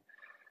supply,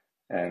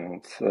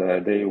 and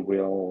they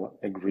will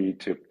agree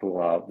to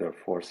pull out their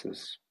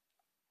forces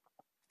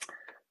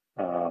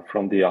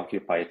from the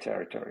occupied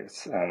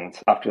territories. And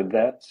after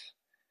that,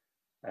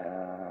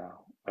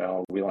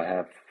 we'll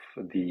have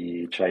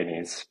the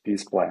Chinese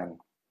peace plan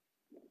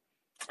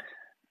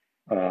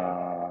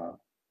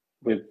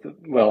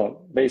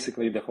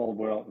basically the whole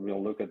world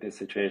will look at this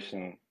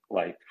situation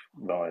like,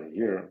 well,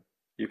 here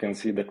you can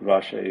see that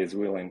Russia is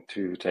willing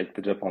to take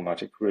the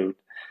diplomatic route.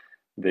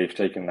 They've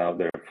taken out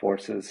their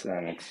forces,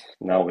 and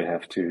now we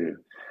have to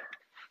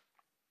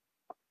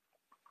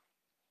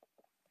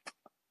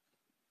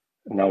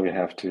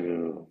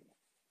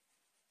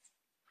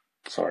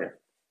sorry,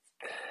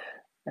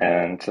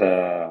 and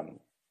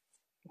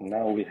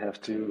now we have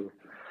to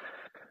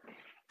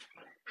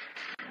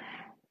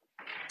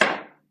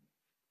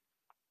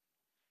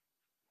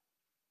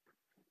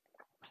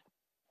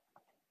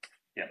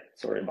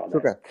sorry about It's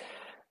okay. that.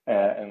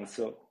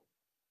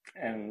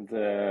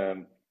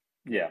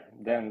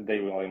 Then they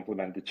will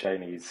implement the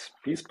Chinese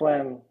peace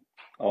plan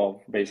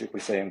of basically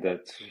saying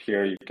that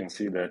here you can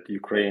see that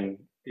Ukraine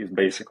is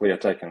basically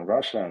attacking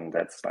Russia, and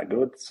that's not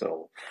good.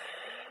 So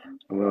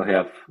we'll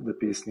have the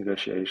peace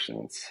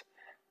negotiations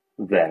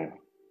then.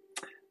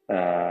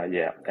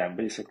 And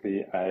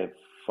basically I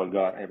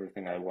forgot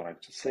everything I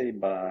wanted to say,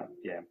 but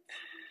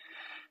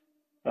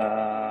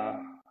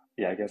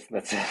I guess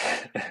that's it.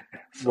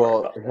 Sorry Well,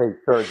 about that. hey,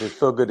 Serge, it's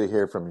so good to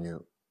hear from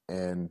you,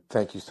 and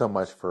thank you so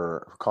much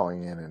for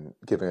calling in and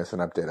giving us an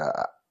update.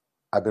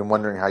 I've been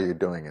wondering how you're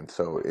doing, and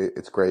so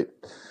it's great.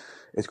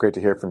 It's great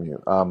to hear from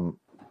you.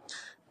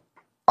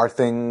 Are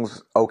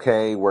things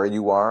okay where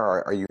you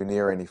are? Are you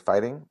near any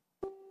fighting?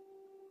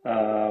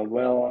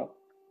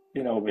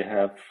 We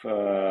have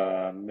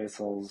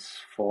missiles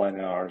falling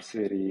in our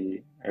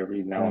city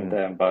every now and Mm.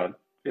 then, but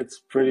it's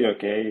pretty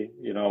okay.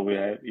 We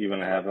even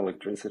have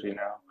electricity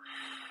now,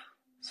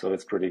 so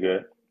it's pretty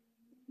good.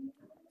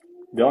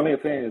 The only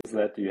thing is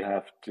that you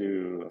have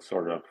to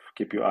sort of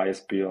keep your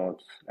eyes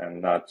peeled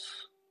and not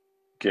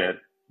get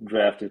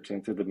drafted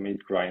into the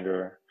meat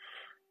grinder,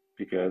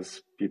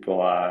 because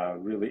people are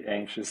really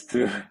anxious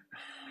to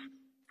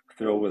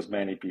throw as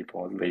many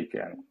people as they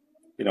can.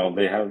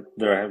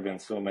 There have been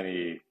so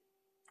many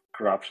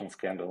corruption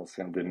scandals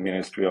in the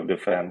Ministry of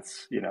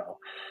Defense.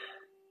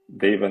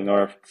 They've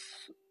unearthed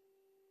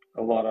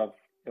a lot of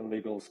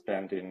illegal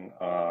spending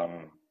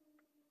on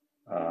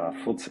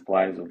food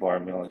supplies of our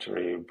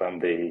military when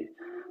they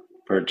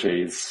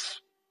purchase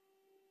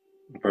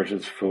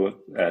food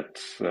at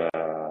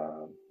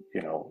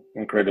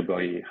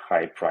incredibly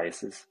high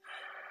prices.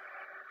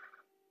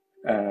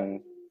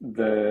 And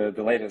the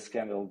latest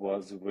scandal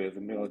was with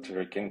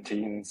military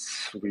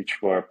canteens,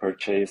 which were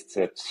purchased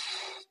at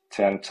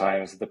 10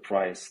 times the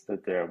price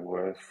that they're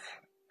worth,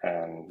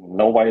 and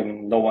no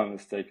one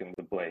is taking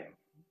the blame.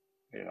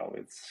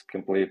 It's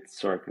complete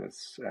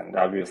circus, and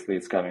obviously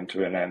it's coming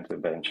to an end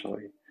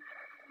eventually.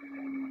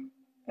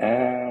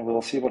 And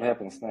we'll see what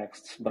happens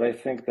next. But I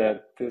think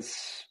that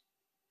this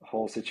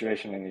whole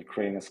situation in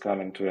Ukraine is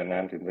coming to an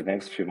end in the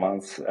next few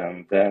months,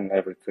 and then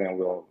everything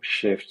will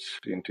shift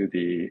into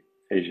the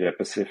Asia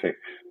Pacific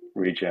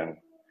region,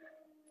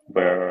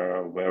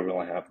 where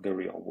we'll have the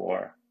real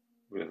war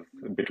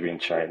between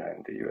China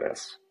and the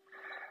US.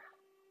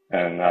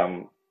 And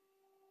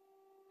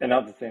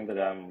another thing that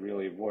I'm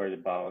really worried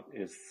about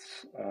is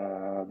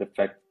the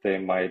fact they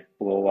might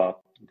blow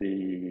up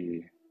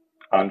the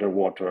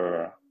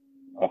underwater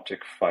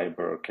optic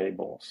fiber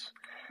cables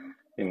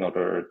in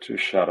order to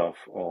shut off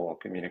all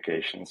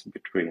communications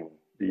between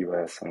the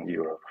US and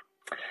Europe.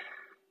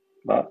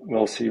 But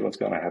we'll see what's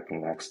going to happen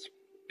next.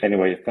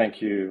 Anyway,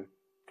 thank you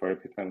for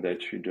everything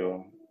that you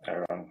do,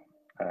 Aaron.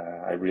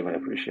 I really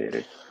appreciate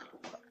it.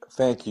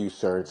 Thank you,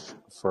 Serge,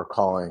 for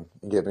calling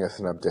and giving us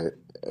an update.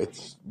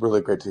 It's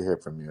really great to hear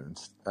from you, and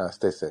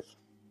stay safe.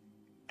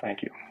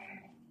 Thank you.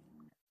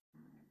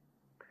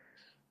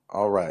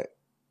 All right,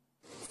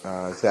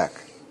 Zach.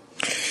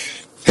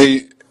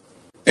 Hey,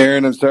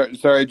 Aaron, I'm sorry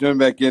I joined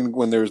back in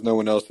when there was no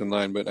one else in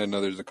line, but I know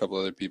there's a couple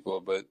other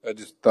people. But I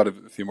just thought of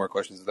a few more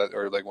questions,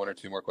 or like one or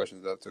two more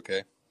questions. That's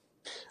okay.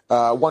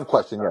 One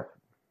question, yeah.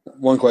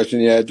 One question,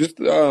 yeah. Just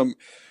on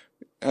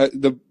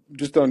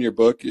your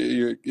book,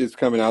 it's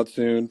coming out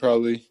soon,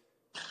 probably.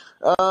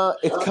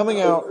 It's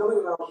coming out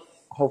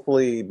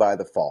hopefully by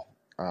the fall.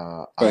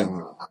 But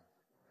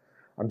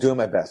I'm doing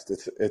my best.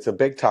 It's a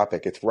big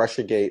topic. It's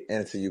Russiagate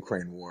and it's a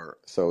Ukraine war,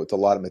 so it's a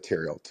lot of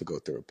material to go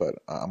through.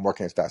 But I'm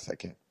working as fast as I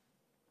can.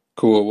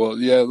 cool. Well,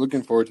 yeah,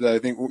 looking forward to that. I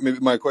think maybe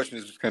my question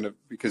is just kind of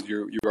because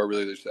you are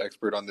really the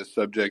expert on this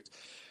subject.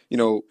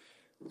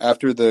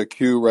 After the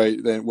coup,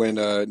 right? Then when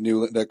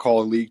Newland, that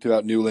call leaked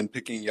about Newland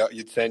picking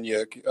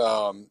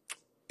Yatsenyuk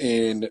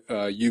in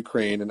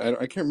Ukraine, and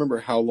I can't remember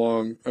how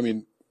long. I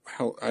mean,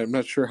 I'm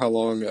not sure how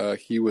long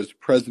he was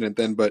president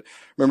then, but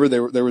remember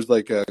there was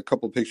like a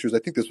couple of pictures. I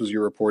think this was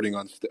your reporting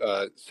on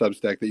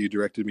Substack that you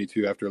directed me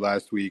to after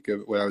last week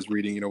when I was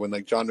reading. When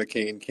like John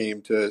McCain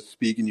came to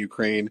speak in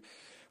Ukraine,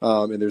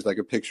 and there's like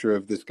a picture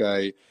of this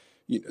guy.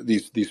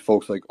 These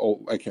folks, like,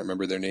 I can't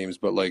remember their names,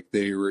 but like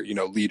they were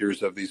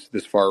leaders of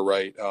this far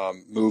right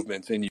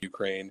movements in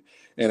Ukraine,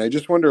 and I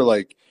just wonder,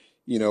 like,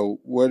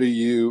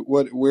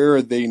 where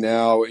are they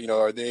now?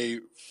 Are they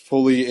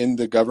fully in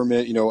the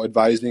government,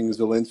 advising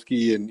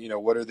Zelensky, and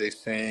what are they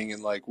saying,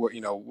 and like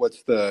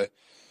what's the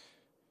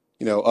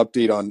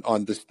update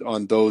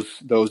on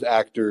those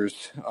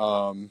actors,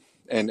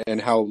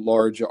 and how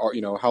large are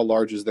how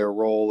large is their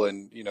role,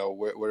 and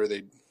what are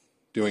they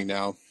doing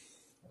now?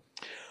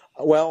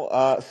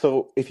 Well,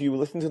 so if you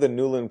listen to the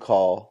Newland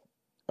call,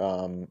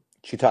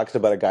 she talks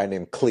about a guy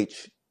named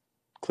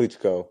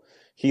Klitschko.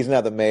 He's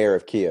now the mayor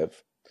of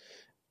Kiev.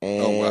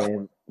 Oh wow.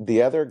 And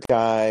the other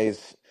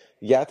guys,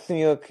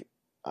 Yatsenyuk,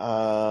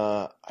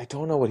 I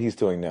don't know what he's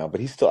doing now,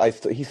 but he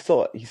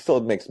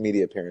still makes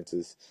media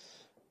appearances.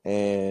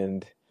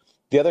 And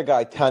the other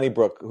guy, Tony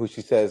Brook, who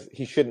she says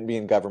he shouldn't be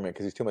in government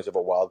because he's too much of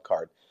a wild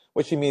card.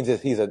 What she means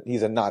is he's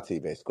a Nazi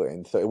basically,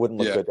 and so it wouldn't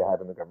look Yeah. good to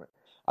have him in government.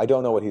 I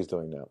don't know what he's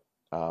doing now.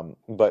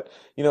 But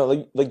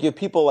like you have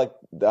people like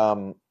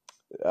the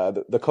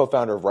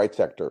co-founder of Right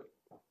Sector,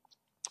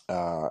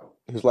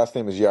 whose last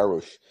name is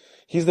Yarush.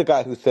 He's the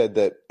guy who said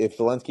that if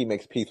Zelensky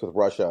makes peace with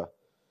Russia,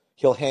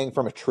 he'll hang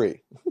from a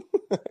tree.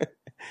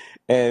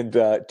 And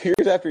 2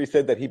 years after he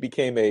said that, he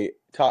became an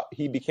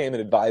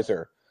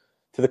advisor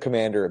to the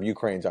commander of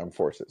Ukraine's armed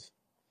forces.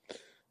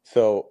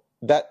 So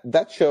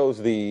that shows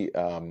the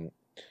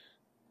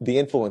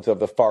influence of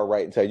the far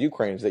right inside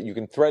Ukraine, is that you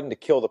can threaten to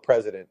kill the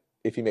president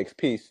if he makes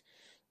peace,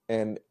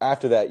 and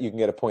after that you can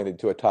get appointed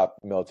to a top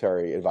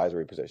military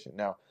advisory position.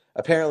 Now,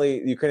 apparently,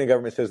 the Ukrainian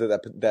government says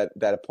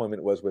that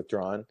appointment was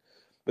withdrawn,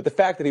 but the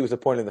fact that he was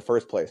appointed in the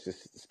first place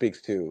just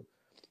speaks to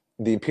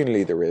the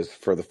impunity there is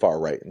for the far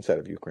right inside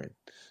of Ukraine.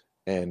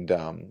 And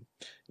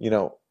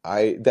that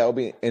will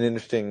be an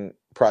interesting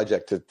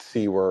project to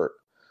see where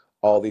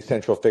all these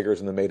central figures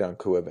in the Maidan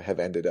coup have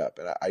ended up.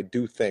 And I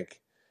do think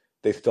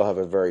they still have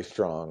a very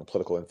strong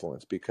political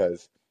influence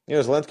because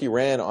Zelensky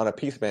ran on a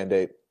peace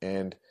mandate,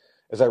 and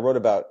as I wrote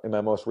about in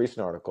my most recent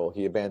article,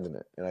 he abandoned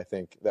it. And I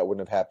think that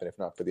wouldn't have happened if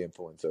not for the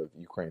influence of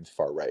Ukraine's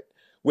far right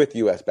with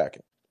U.S.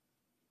 backing.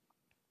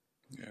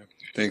 Yeah.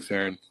 Thanks,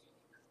 Aaron.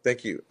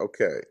 Thank you.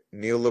 Okay.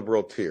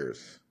 Neoliberal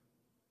tears.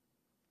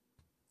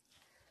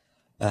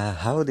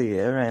 Howdy,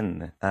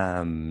 Aaron.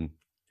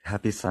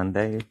 Happy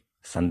Sunday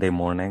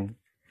morning.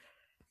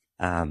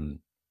 When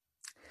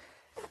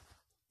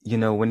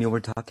you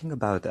were talking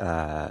about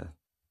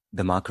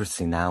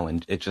democracy now,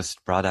 and it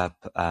just brought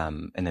up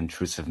an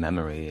intrusive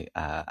memory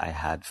I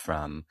had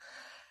from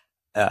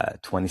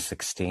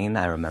 2016.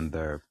 I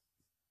remember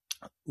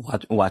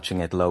watching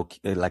it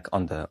like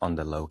on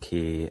the low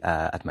key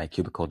at my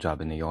cubicle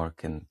job in New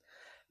York, and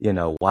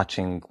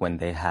watching when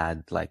they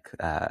had like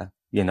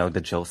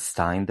the Jill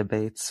Stein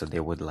debates. So they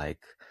would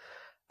like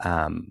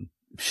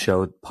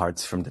showed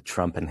parts from the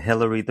Trump and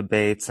Hillary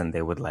debates, and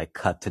they would like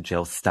cut to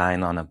Jill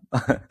Stein on a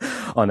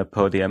on a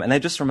podium. And I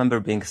just remember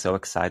being so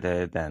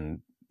excited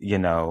and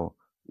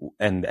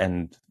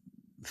and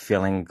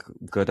feeling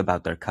good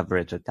about their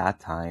coverage at that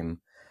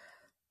time.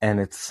 And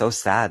it's so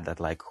sad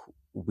that like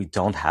we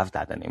don't have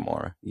that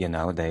anymore.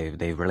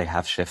 They really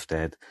have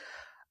shifted.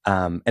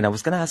 And I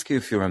was going to ask you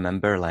if you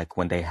remember, like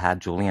when they had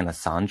Julian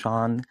Assange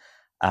on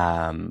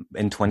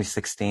in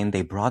 2016,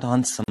 they brought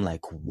on some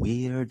like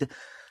weird,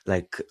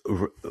 like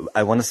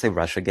I want to say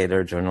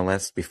Russiagator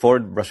journalist before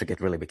Russiagate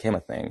really became a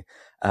thing.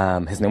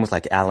 His name was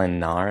like Alan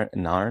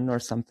Narn or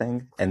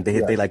something, and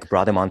they like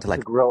brought him on to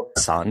like grill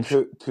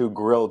Assange to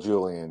grill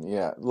Julian.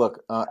 Yeah,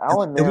 look,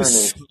 Alan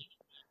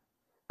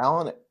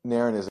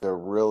Nairn is a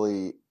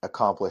really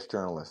accomplished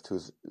journalist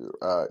who's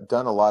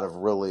done a lot of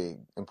really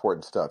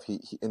important stuff.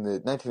 He in the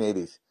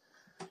 1980s,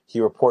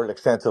 he reported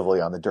extensively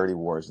on the dirty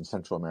wars in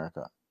Central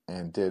America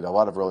and did a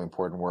lot of really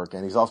important work.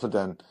 And he's also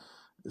done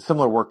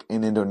similar work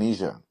in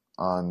Indonesia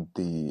on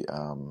the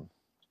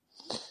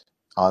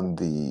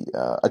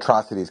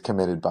atrocities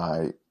committed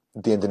by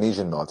the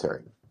Indonesian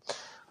military.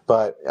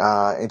 But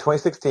in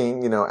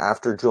 2016,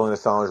 after Julian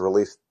Assange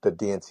released the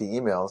DNC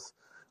emails,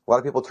 a lot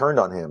of people turned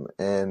on him,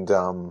 and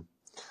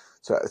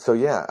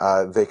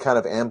they kind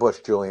of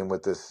ambushed Julian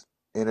with this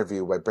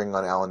interview by bringing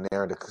on Alan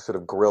Nairn to sort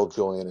of grill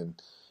Julian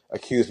and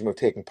accuse him of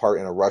taking part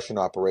in a Russian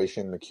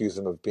operation, and accuse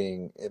him of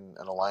being in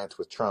an alliance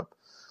with Trump.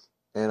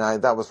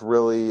 And that was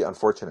really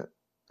unfortunate.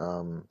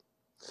 And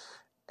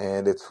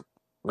it's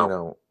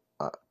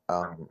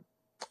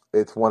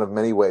it's one of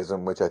many ways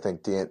in which I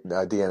think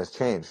DN has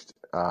changed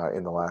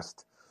in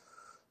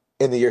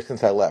the year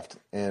since I left.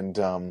 And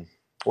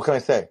what can I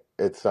say?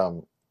 It's I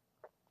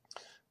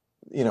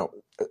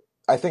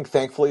think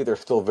thankfully they're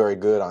still very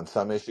good on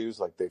some issues.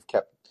 Like they've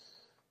kept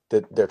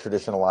their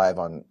tradition alive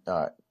on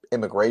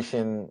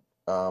immigration,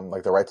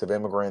 like the rights of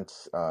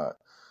immigrants,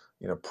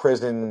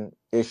 prison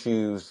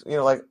issues,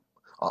 like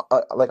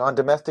on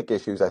domestic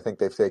issues, I think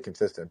they've stayed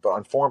consistent. But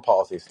on foreign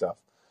policy stuff,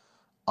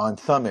 on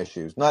some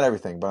issues, not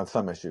everything, but on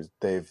some issues,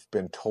 they've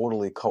been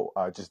totally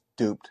just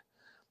duped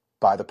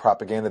by the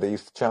propaganda they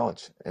used to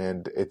challenge.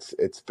 And it's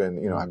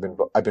been,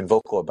 I've been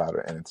vocal about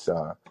it, and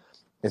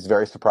it's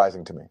very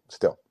surprising to me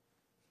still.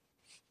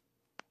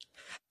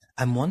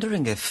 I'm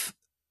wondering if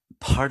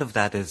part of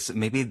that is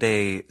maybe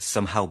they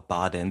somehow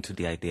bought into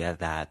the idea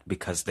that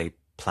because they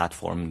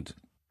platformed,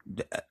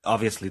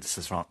 obviously this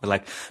is wrong, but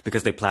like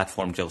because they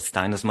platformed Jill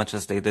Stein as much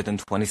as they did in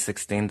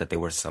 2016, that they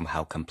were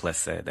somehow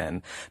complicit,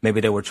 and maybe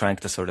they were trying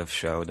to sort of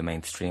show the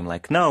mainstream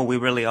like, no, we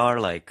really are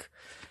like,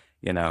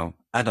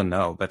 I don't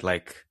know, but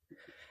like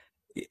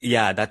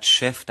Yeah, that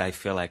shift, I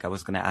feel like I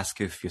was going to ask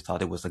you if you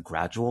thought it was a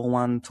gradual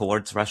one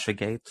towards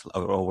Russiagate,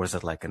 or was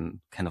it like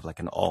an kind of like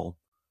an all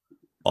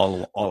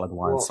at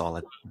once, Well, all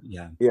at,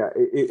 yeah. yeah,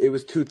 it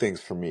was two things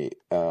for me.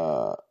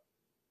 I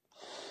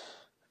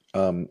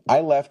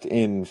left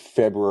in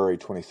February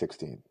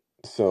 2016.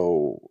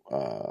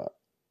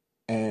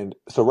 And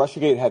so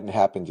Russiagate hadn't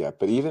happened yet,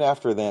 but even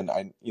after then,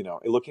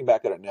 looking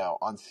back at it now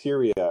on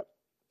Syria,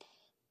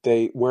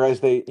 like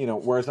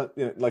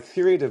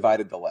Syria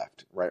divided the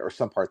left, right, or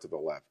some parts of the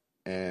left,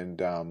 and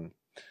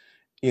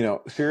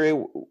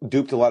Syria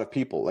duped a lot of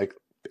people, like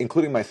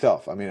including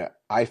myself. I mean,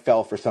 I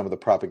fell for some of the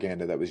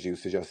propaganda that was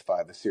used to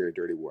justify the Syria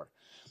dirty war.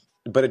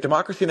 But at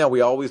Democracy Now,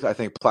 we always, I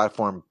think,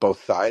 platform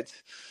both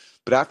sides.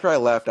 But after I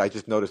left, I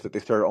just noticed that they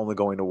started only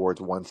going towards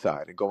one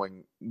side and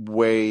going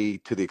way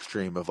to the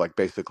extreme of like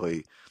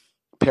basically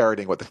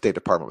parroting what the State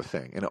Department was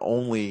saying and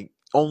only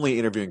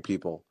interviewing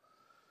people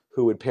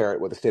who would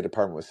parrot what the State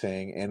Department was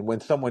saying. And when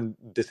someone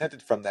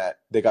dissented from that,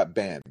 they got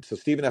banned. So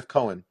Stephen F.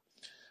 Cohen,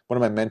 one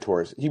of my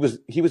mentors, he was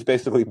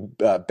basically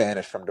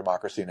banished from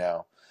Democracy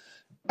Now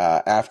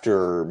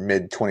after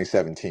mid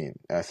 2017.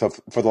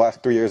 For the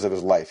last 3 years of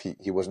his life,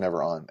 he was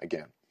never on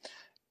again.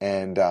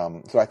 And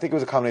so I think it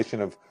was a combination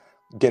of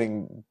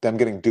getting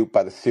duped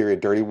by the Syria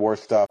dirty war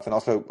stuff, and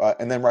also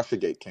and then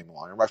Russiagate came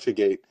along, and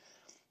Russiagate,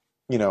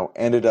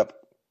 ended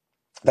up,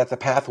 that's a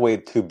pathway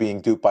to being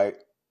duped by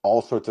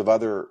all sorts of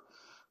other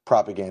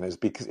propagandas,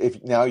 because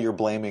if now you're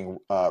blaming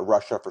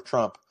Russia for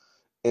Trump,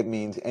 it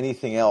means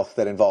anything else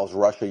that involves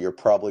Russia you're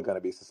probably going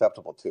to be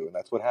susceptible to, and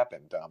that's what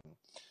happened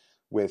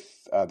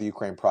with the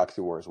Ukraine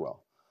proxy war as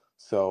well.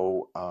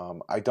 So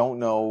I don't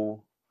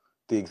know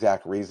the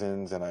exact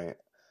reasons, and I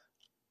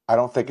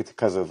don't think it's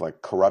because of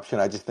like corruption.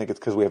 I just think it's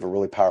because we have a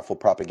really powerful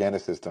propaganda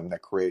system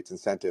that creates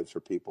incentives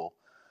for people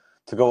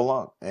to go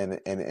along, and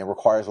it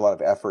requires a lot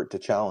of effort to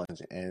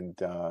challenge.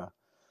 And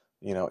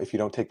if you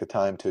don't take the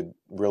time to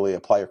really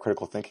apply your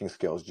critical thinking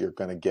skills, you're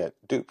going to get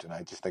duped. And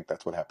I just think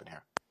that's what happened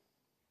here.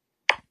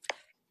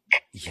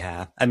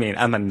 Yeah, I mean,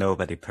 I'm a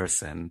nobody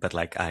person, but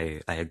like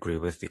I agree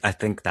with you. I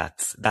think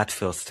that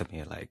feels to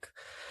me like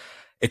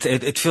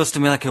it feels to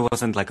me like it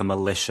wasn't like a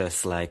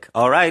malicious, like,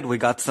 all right, we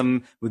got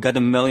 $1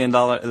 million,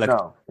 like,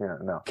 No, yeah,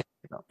 no,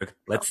 no,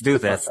 let's do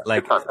it's not this. that.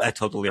 Like, I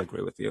totally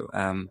agree with you.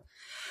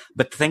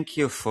 But thank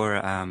you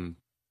for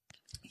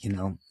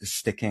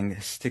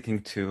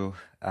sticking to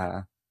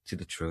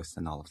the truth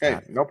and all of Hey,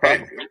 that. no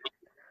problem.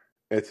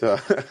 It's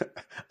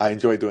I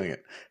enjoy doing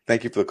it.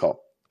 Thank you for the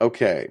call.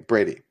 Okay,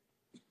 Brady.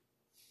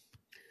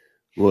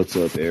 What's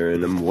up,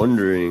 Aaron? I'm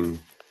wondering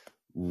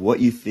what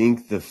you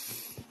think the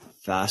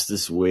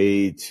fastest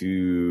way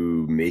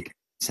to make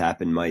this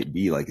happen might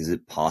be. Like, is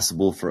it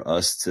possible for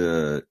us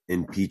to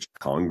impeach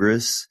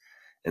Congress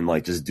and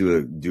like just do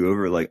a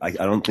do-over? Like, I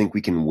don't think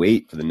we can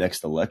wait for the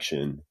next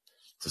election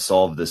to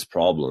solve this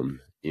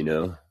problem,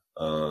 and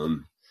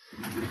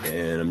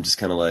I'm just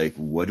kind of like,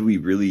 what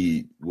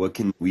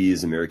can we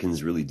as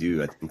Americans really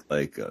do? I think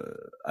like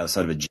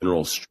outside of a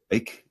general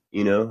strike,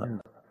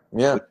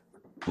 Yeah.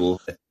 I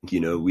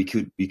think, we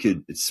could,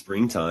 it's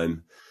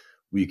springtime.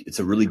 It's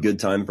a really good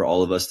time for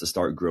all of us to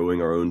start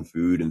growing our own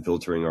food and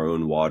filtering our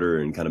own water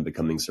and kind of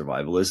becoming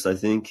survivalists, I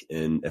think.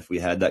 And if we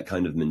had that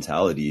kind of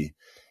mentality,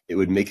 it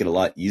would make it a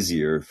lot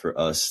easier for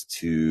us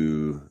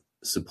to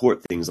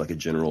support things like a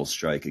general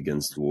strike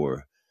against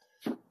war.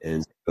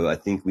 And so I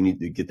think we need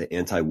to get the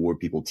anti-war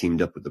people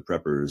teamed up with the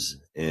preppers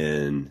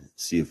and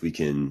see if we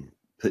can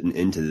put an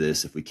end to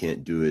this, if we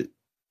can't do it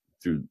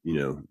through,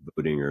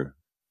 voting or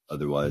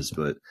otherwise.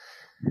 But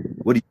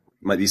what do you think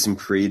might be some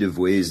creative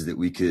ways that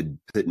we could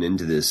put an end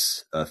to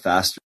this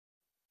faster?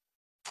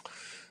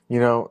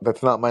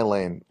 That's not my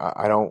lane.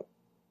 I don't.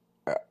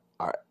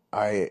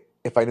 I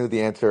if I knew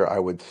the answer, I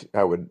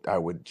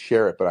would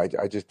share it, but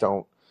I just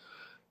don't.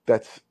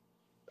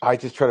 I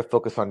just try to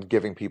focus on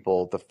giving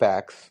people the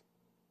facts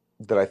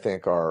that I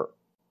think are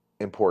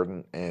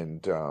important,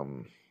 and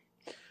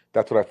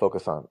that's what I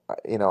focus on.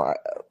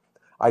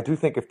 I do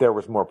think if there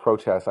was more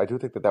protests, I do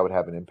think that would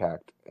have an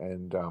impact,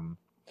 and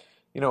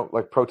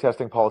like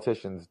protesting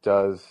politicians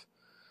does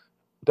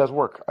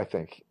work, I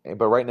think.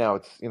 But right now,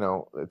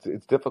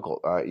 it's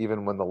difficult.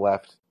 Even when the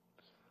left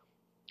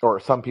or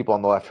some people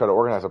on the left try to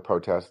organize a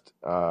protest,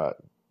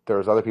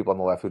 there's other people on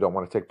the left who don't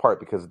want to take part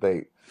because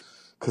they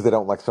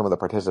don't like some of the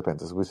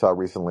participants, as we saw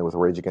recently with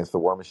Rage Against the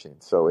War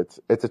Machine. So it's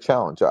a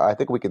challenge. I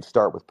think we could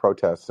start with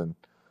protests, and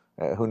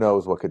who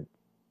knows what could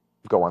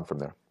go on from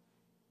there.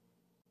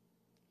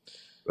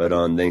 Right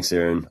on. Thanks,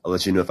 Aaron. I'll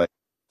let you know if I.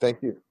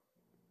 Thank you.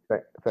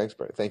 Thanks,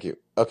 Brett. Thank you.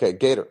 Okay,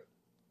 Gator.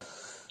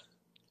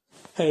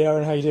 Hey,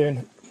 Aaron, how you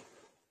doing?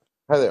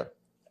 Hi there.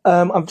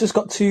 I've just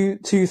got two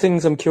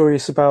things I'm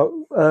curious about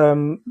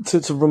to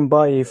run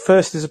by you.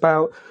 First is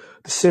about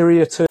the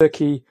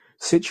Syria-Turkey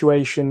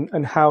situation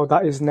and how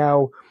that is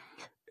now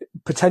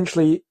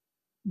potentially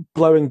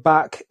blowing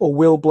back or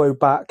will blow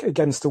back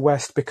against the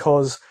West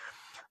because,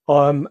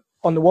 on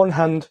the one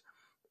hand,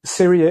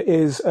 Syria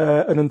is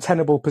an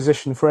untenable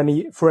position for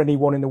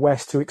anyone in the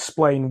West to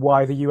explain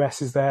why the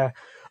US is there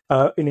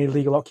in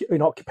illegal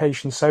in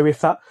occupation. So if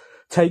that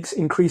takes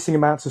increasing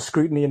amounts of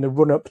scrutiny in the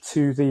run up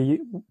to the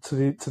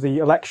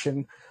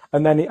election,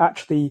 and then it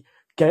actually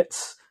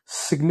gets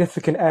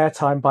significant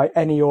airtime by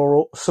any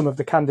or some of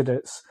the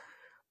candidates,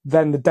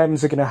 then the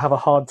Dems are going to have a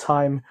hard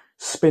time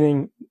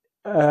spinning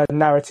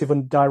narrative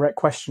and direct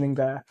questioning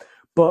there.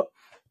 But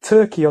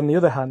Turkey, on the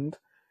other hand,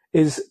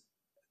 is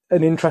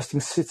an interesting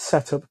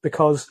setup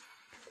because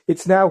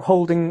it's now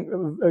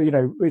holding,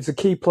 it's a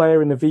key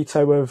player in the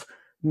veto of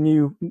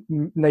new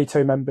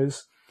NATO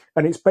members,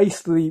 and it's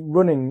basically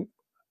running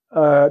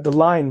the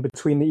line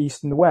between the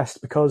East and the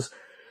West because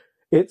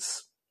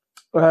it's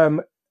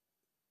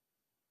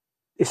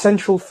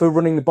essential for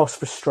running the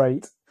Bosphorus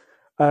Strait,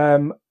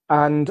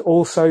 and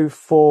also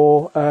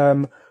for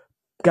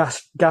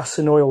gas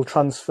and oil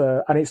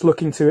transfer, and it's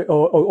looking to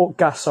or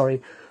gas,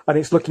 sorry, and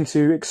it's looking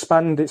to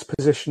expand its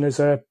position as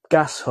a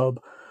gas hub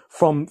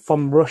from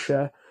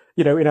Russia,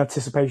 in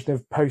anticipation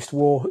of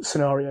post-war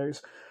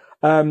scenarios,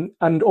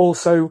 and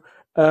also,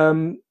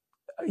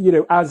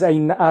 as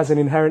an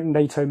inherent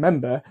NATO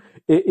member,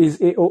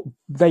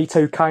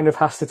 NATO kind of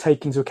has to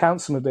take into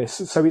account some of this.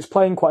 So it's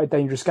playing quite a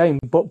dangerous game.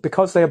 But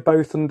because they are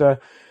both under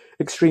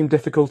extreme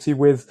difficulty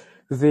with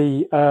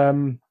the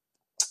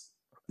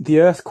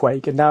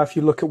earthquake, and now if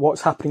you look at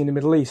what's happening in the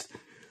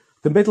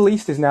Middle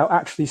East is now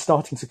actually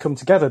starting to come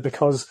together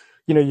because,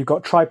 you've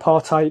got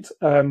tripartite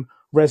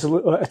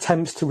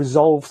attempts to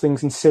resolve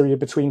things in Syria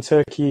between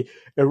Turkey,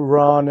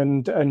 Iran,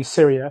 and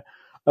Syria.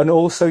 And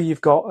also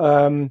you've got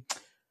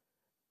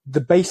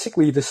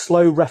the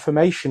slow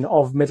reformation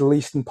of Middle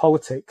Eastern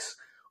politics,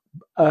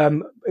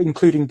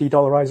 including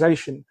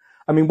de-dollarization.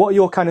 I mean, what are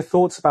your kind of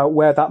thoughts about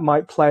where that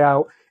might play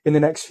out in the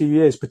next few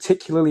years,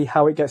 particularly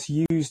how it gets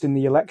used in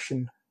the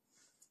election?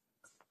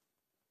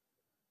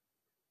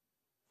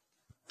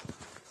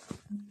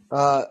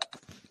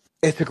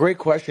 It's a great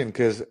question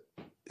because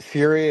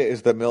Syria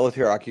is the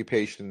military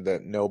occupation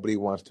that nobody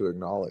wants to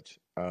acknowledge.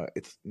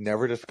 It's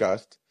never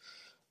discussed.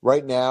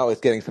 Right now,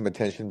 it's getting some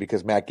attention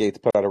because Matt Gaetz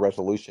put out a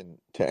resolution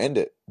to end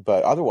it.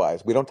 But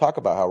otherwise, we don't talk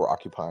about how we're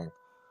occupying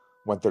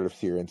 1/3 of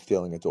Syria and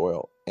stealing its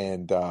oil.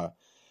 And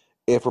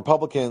if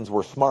Republicans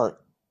were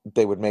smart,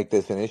 they would make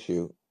this an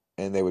issue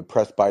and they would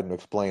press Biden to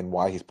explain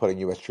why he's putting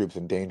U.S. troops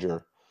in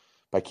danger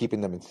by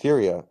keeping them in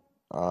Syria,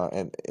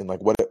 and like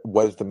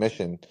what is the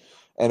mission?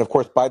 And of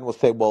course, Biden will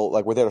say, well,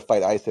 like we're there to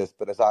fight ISIS,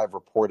 but as I've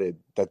reported,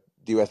 that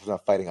the U.S. is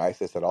not fighting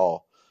ISIS at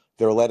all.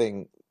 They're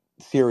letting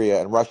Syria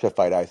and Russia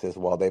fight ISIS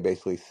while they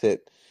basically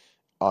sit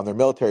on their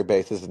military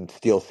bases and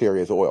steal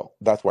Syria's oil.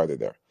 That's why they're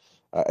there,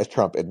 as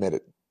Trump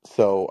admitted.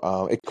 So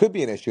it could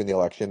be an issue in the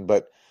election,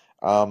 but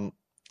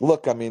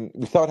look, I mean,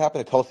 we saw what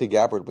happened to Tulsi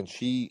Gabbard when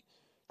she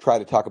tried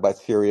to talk about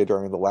Syria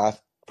during the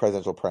last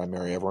presidential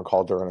primary. Everyone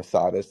called her an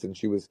Assadist, and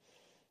she was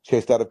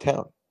chased out of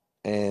town.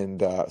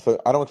 And so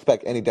I don't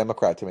expect any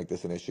Democrat to make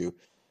this an issue.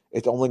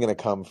 It's only going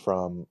to come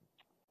from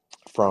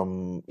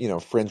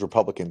fringe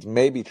Republicans.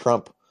 Maybe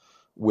Trump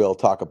will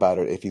talk about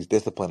it if he's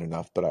disciplined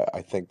enough, but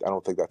I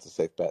don't think that's a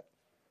safe bet.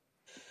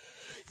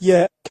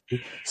 Yeah.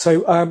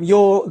 So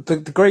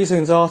the Grey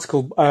Zones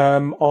article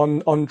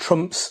on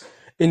Trump's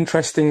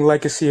interesting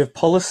legacy of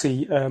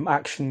policy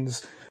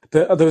actions.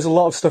 There was a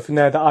lot of stuff in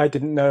there that I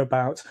didn't know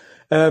about.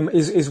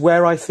 Is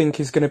where I think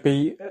is going to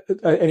be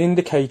an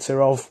indicator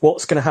of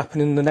what's going to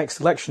happen in the next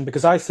election,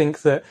 because I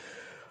think that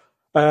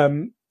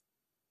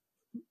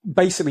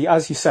basically,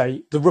 as you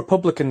say, the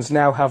Republicans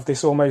now have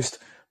this almost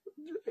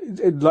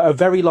a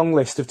very long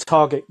list of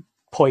target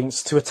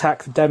points to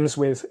attack the Dems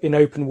with in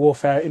open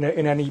warfare in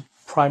any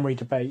primary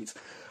debate.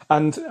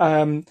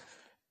 And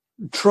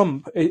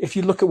Trump, if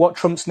you look at what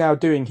Trump's now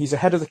doing, he's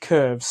ahead of the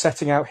curve,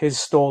 setting out his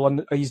stall,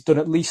 and he's done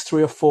at least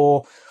 3 or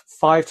 4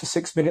 5 to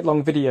 6 minute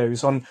long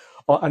videos on,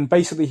 and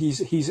basically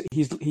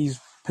he's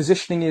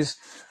positioning his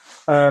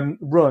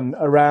run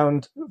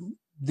around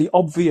the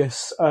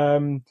obvious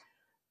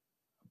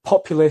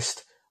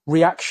populist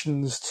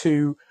reactions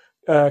to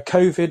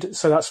COVID.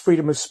 So that's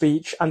freedom of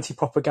speech,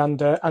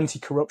 anti-propaganda,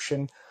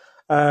 anti-corruption.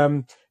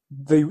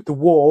 The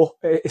war,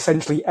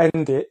 essentially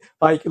end it.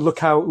 Like, look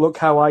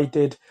how I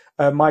did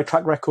my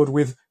track record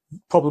with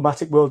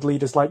problematic world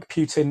leaders like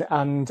Putin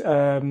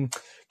and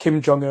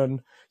Kim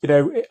Jong-un.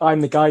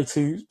 I'm the guy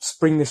to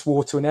bring this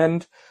war to an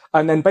end.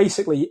 And then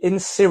basically in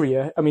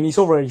Syria, I mean, he's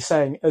already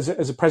saying as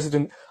a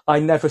president, I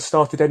never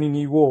started any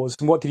new wars.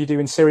 And what did he do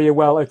in Syria?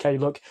 Well, okay,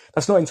 look,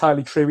 that's not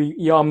entirely true.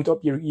 He armed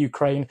up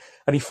Ukraine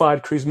and he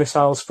fired cruise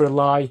missiles for a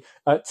lie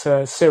at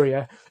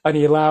Syria, and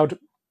he allowed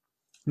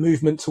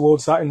movement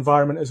towards that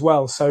environment as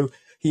well. So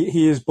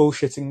he is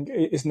bullshitting,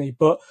 isn't he?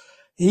 But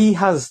he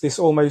has this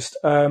almost,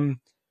 in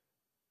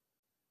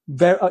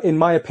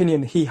my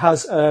opinion, he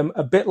has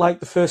a bit like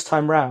the first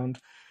time round.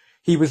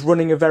 He was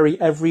running a very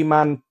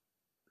everyman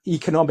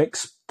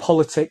economics,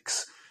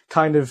 politics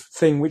kind of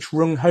thing, which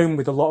rung home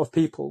with a lot of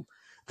people.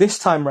 This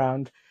time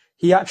round,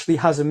 he actually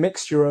has a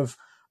mixture of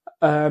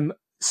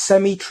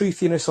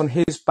semi-truthiness on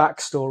his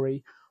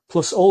backstory,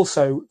 plus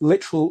also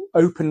literal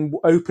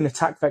open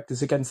attack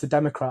vectors against the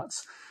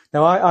Democrats.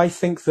 Now, I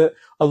think that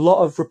a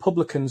lot of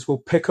Republicans will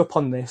pick up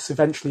on this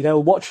eventually.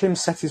 They'll watch him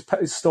set his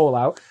stall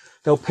out.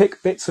 They'll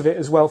pick bits of it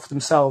as well for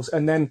themselves,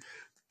 and then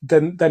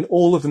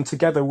all of them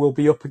together will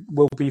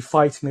be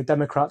fighting the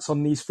Democrats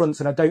on these fronts.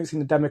 And I don't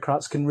think the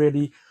Democrats can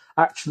really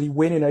actually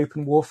win in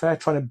open warfare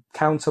trying to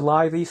counter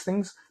lie these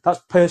things. That's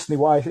personally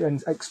what I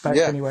expect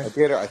anyway.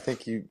 Gator, I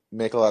think you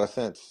make a lot of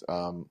sense.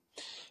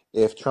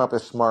 If Trump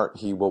is smart,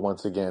 he will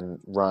once again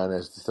run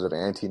as the sort of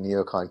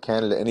anti-neocon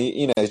candidate. And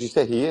he, as you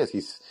said, he is.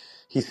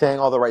 He's saying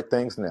all the right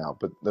things now.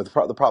 But the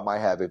problem I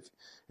have is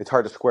it's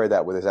hard to square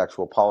that with his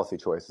actual policy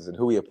choices and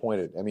who he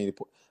appointed. I mean,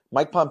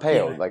 Mike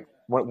Pompeo, like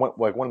one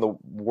of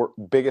the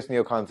biggest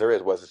neocons there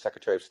is, was his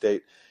Secretary of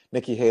State.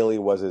 Nikki Haley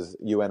was his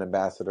UN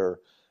ambassador.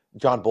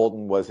 John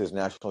Bolton was his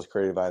national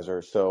security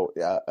advisor. So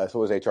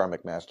was H.R.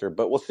 McMaster.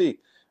 But we'll see.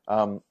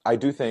 I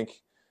do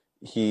think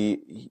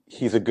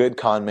he's a good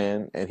con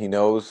man, and he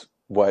knows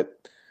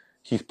what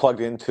he's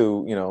plugged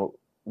into.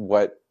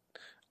 What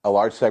a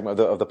large segment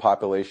of the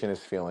population is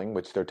feeling,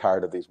 which they're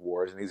tired of these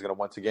wars, and he's going to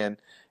once again.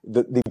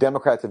 The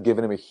Democrats have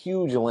given him a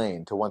huge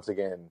lane to once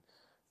again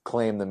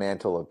claim the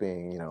mantle of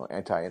being,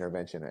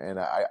 anti-intervention, and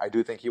I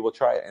do think he will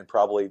try it, and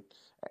probably,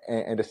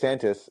 and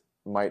DeSantis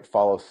might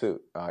follow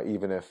suit,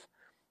 even if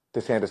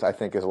DeSantis, I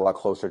think, is a lot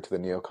closer to the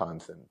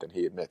neocons than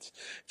he admits.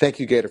 Thank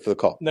you, Gator, for the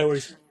call. No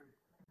worries.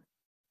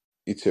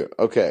 You too.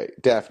 Okay,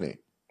 Daphne.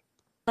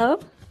 Hello,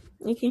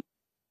 Nikki.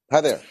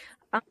 Hi there.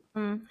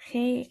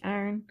 Hey,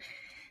 Aaron.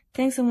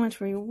 Thanks so much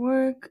for your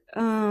work.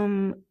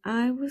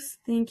 I was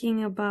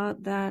thinking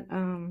about that,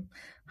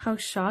 how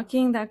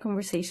shocking that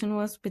conversation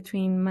was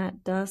between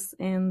Matt Duss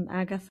and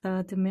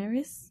Agatha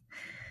Demaris.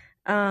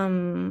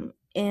 And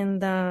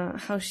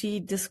how she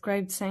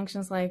described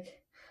sanctions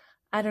like,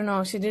 I don't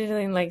know, she did it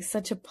in like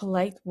such a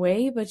polite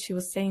way, but she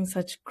was saying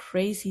such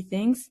crazy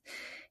things.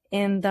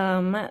 And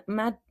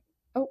Matt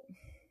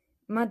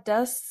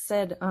Duss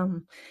said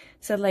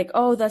like,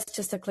 oh, that's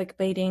just a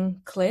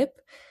clickbaiting clip.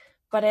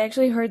 But I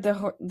actually heard the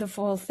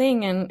whole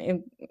thing,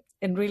 and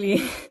it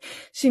really,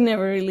 she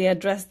never really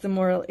addressed the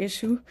moral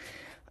issue.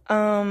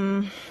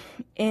 And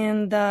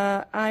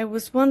I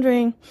was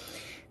wondering,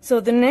 so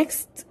the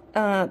next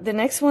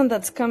one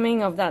that's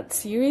coming of that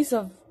series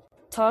of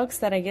talks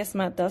that I guess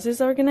Matt Duss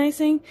is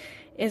organizing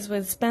is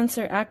with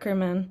Spencer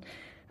Ackerman.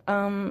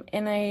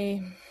 And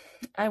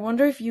I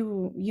wonder if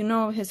you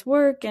know his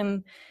work,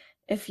 and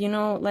if you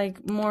know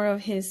like more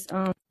of his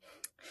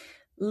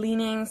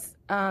leanings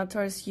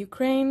towards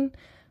Ukraine,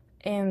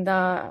 and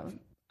I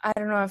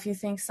don't know if you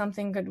think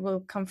something good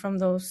will come from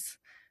those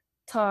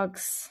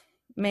talks,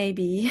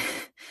 maybe.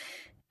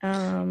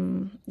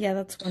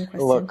 That's one question.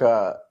 Look,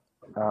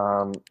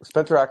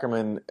 Spencer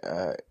Ackerman,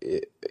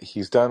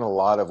 he's done a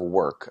lot of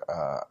work,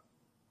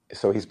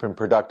 so he's been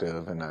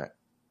productive, and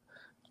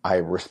I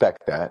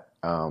respect that.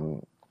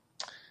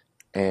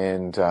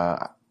 And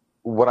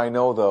what I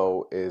know,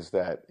 though, is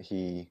that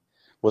he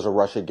was a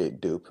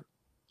Russiagate dupe.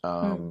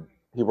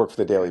 He worked for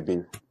the Daily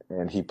Beast,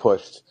 and he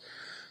pushed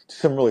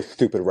some really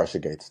stupid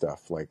Russiagate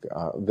stuff. Like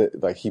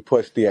he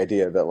pushed the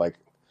idea that like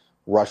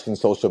Russian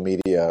social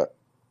media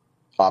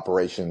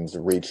operations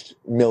reached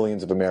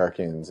millions of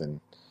Americans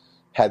and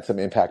had some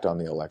impact on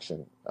the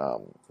election.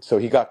 So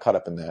he got caught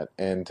up in that.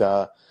 And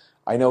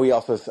I know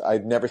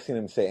I'd never seen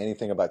him say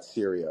anything about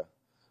Syria,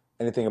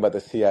 anything about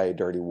the CIA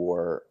dirty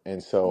war.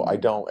 And so I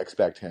don't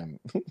expect him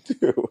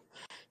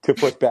to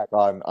push back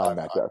on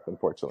that stuff,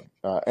 unfortunately.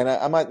 And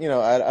I'm not,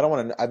 I don't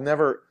want to,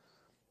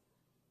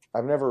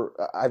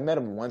 I've met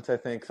him once, I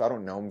think, so I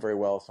don't know him very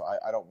well, so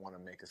I don't want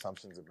to make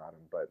assumptions about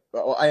him, but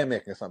I am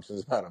making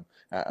assumptions about him,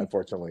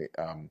 unfortunately.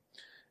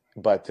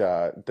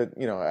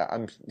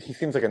 He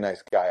seems like a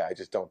nice guy. I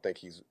just don't think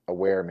he's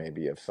aware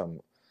maybe of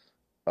some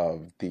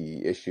of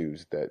the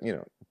issues that,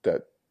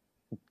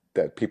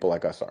 that people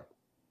like us are.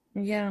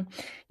 Yeah.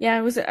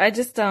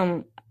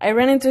 I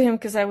ran into him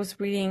because I was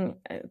reading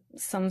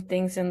some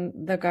things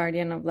in The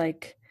Guardian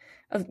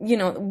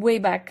way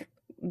back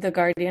The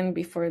Guardian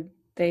before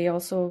they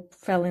also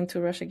fell into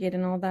Russiagate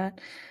and all that.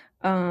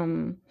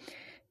 And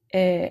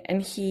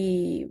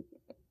he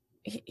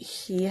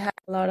had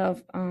a lot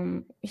of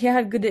he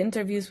had good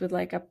interviews with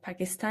like a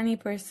Pakistani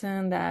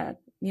person that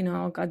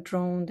got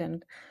droned,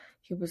 and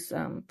he was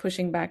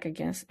pushing back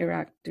against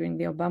Iraq during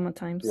the Obama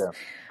times. Yeah.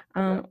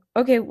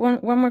 Okay,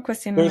 one more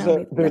question. There's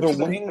a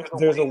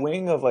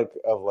wing of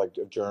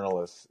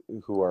journalists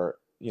who are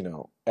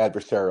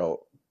adversarial.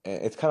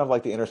 It's kind of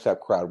like the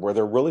Intercept crowd, where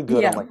they're really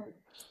good on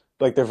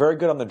like they're very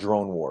good on the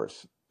drone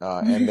wars,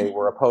 and they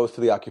were opposed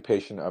to the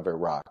occupation of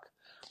Iraq.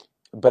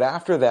 But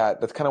after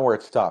that, that's kind of where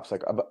it stops.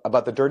 Like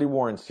about the dirty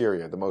war in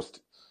Syria,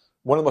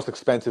 one of the most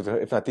expensive,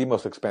 if not the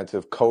most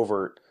expensive,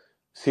 covert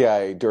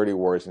CIA dirty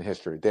wars in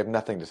history. They have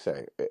nothing to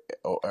say,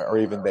 or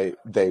even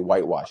they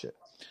whitewash it.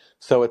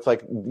 So it's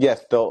like,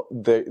 yes,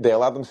 they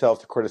allow themselves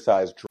to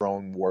criticize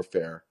drone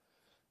warfare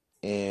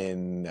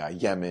in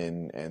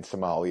Yemen and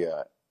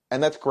Somalia,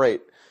 and that's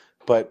great.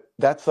 But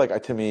that's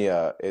like, to me,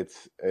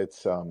 it's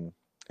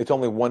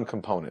only one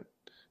component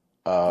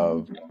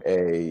of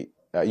a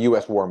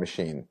U.S. war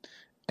machine,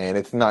 and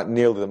it's not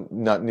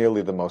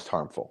nearly the most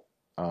harmful.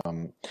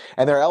 And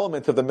there are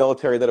elements of the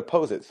military that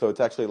oppose it, so it's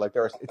actually like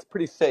it's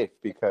pretty safe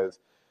because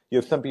you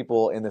have some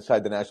people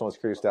inside the national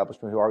security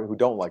establishment who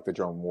don't like the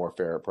drone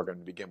warfare program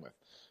to begin with.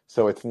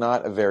 So it's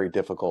not a very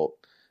difficult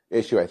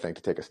issue, I think,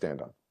 to take a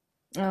stand on.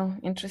 Oh,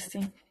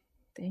 interesting.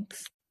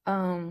 Thanks.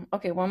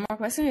 Okay, one more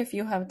question if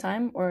you have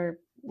time, or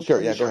we Sure,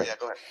 can. yeah, go Sure, ahead. yeah,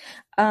 go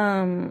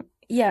ahead.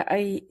 Yeah,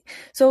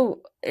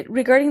 so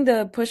regarding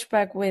the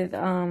pushback with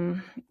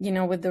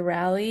with the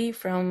rally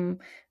from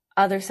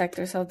other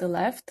sectors of the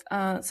left,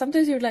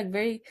 sometimes you're like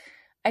very,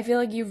 I feel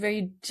like you're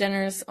very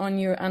generous on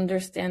your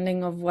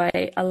understanding of why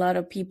a lot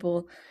of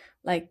people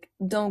like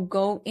don't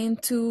go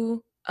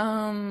into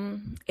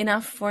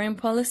enough foreign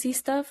policy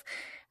stuff.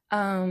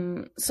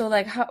 So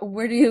like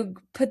where do you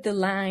put the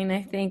line?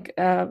 I think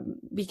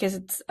because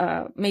it's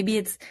maybe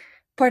it's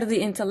part of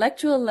the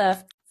intellectual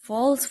left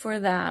falls for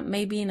that,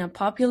 maybe in a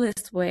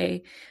populist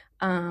way,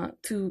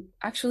 to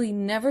actually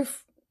never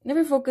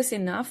focus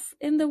enough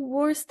in the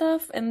war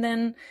stuff, and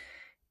then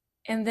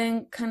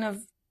kind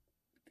of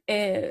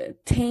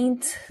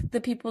taint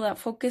the people that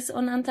focus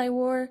on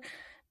anti-war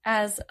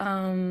as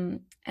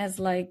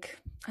like,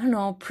 I don't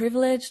know,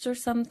 privileged or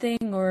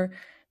something, or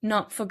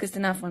not focused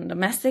enough on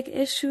domestic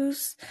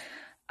issues.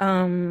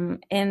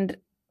 And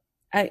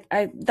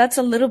I that's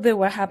a little bit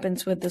what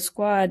happens with the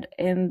squad.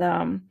 And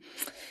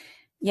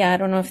yeah, I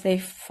don't know if they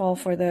fall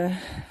for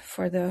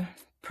the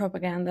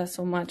propaganda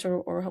so much,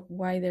 or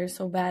why they're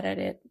so bad at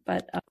it,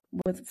 but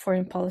with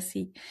foreign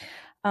policy.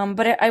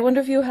 But I wonder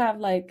if you have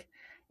like,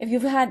 if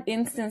you've had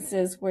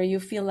instances where you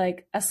feel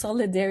like a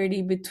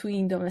solidarity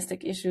between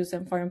domestic issues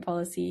and foreign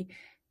policy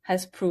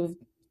has proved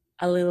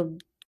a little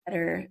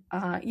better.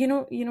 You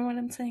know what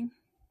I'm saying?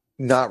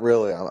 Not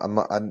really.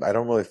 I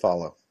don't really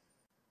follow.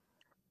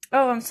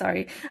 Oh, I'm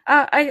sorry.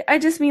 I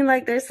just mean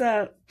like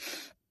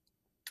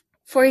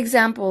for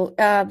example,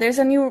 there's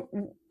a new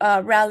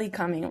rally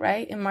coming,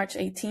 right, in March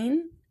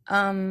 18,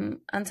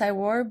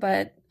 anti-war,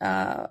 but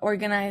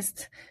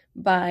organized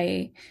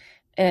by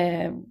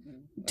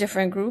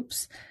different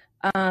groups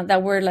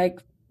that were like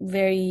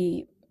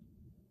that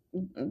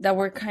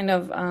were kind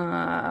of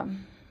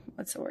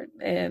what's the word,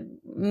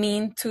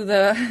 mean to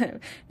the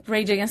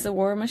Rage Against the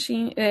War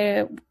Machine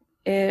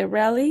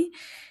rally.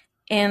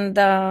 And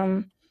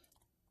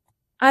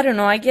I don't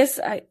know, I guess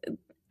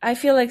I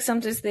feel like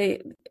sometimes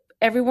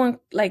everyone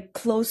like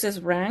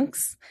closes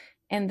ranks,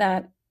 and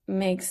that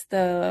makes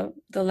the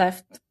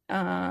left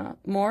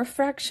more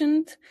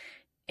fractioned.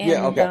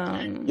 Yeah, And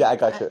okay. Yeah, I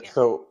got you.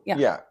 So, yeah.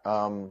 yeah,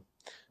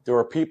 there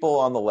were people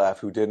on the left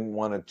who didn't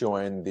want to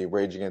join the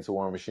Rage Against the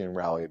War Machine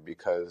rally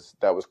because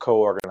that was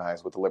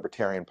co-organized with the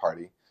Libertarian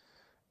Party.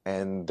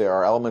 And there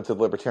are elements of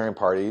the Libertarian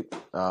Party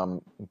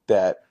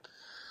that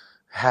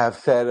have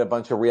said a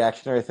bunch of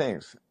reactionary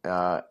things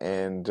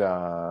and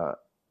are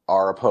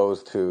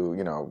opposed to,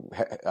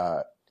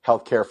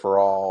 healthcare for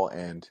all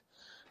and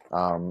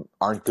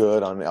aren't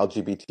good on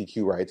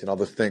LGBTQ rights and all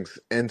those things.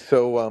 And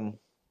so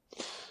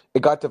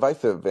it got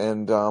divisive,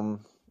 and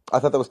I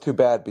thought that was too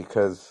bad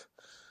because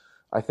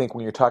I think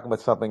when you're talking about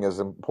something as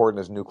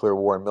important as nuclear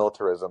war and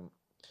militarism,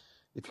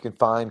 if you can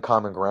find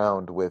common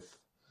ground with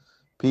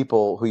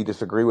people who you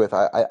disagree with,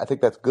 I think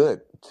that's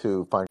good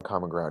to find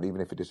common ground, even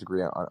if you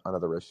disagree on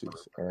other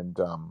issues. And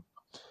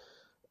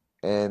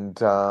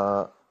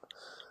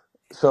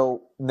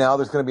so now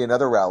there's going to be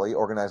another rally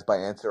organized by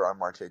Answer on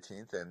March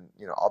 18th, and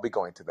I'll be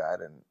going to that,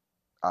 and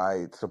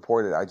I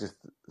support it. I just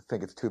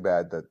think it's too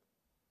bad that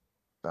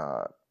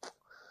uh,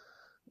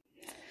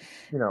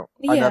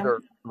 Yeah.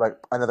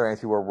 another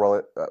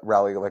anti-war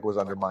rally like was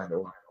undermined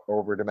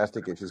over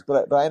domestic issues.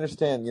 But I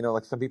understand,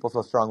 like some people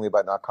feel strongly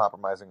about not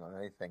compromising on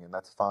anything, and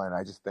that's fine.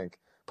 I just think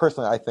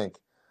personally, I think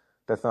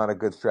that's not a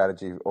good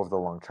strategy over the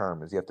long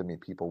term. Is you have to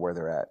meet people where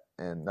they're at,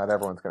 and not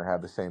everyone's going to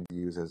have the same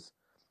views as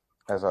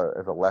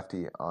a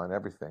lefty on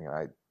everything. And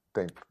I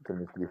think there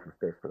needs to be some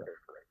space for that.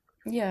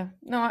 Yeah,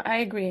 no, I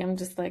agree. I'm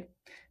just like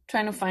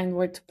trying to find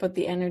where to put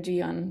the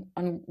energy on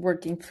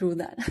working through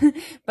that.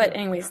 But Yeah.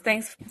 anyways,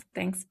 thanks,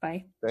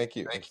 bye. Thank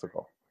you. Thanks for the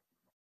call.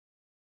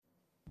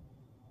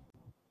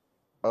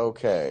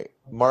 Okay,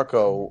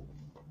 Marco,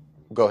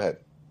 go ahead.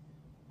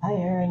 Hi,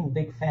 Aaron.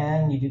 Big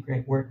fan. You do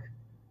great work.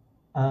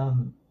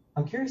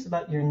 I'm curious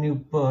about your new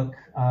book.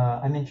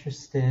 I'm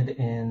interested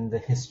in the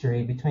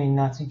history between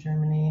Nazi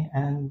Germany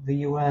and the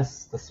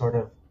US, the sort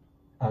of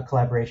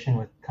collaboration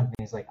with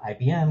companies like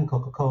IBM,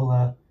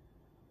 Coca-Cola,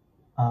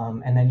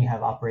 and then you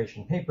have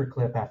Operation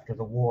Paperclip after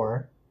the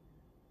war,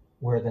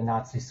 where the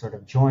Nazis sort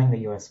of joined the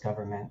US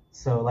government.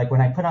 So, like,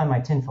 when I put on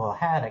my tinfoil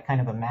hat, I kind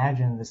of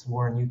imagine this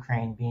war in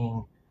Ukraine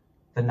being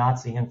the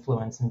Nazi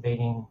influence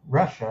invading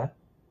Russia.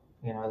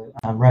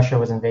 Russia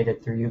was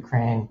invaded through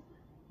Ukraine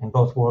in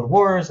both world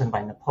wars and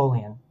by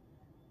Napoleon.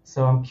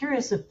 So I'm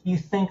curious if you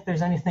think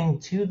there's anything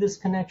to this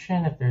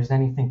connection, if there's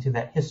anything to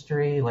that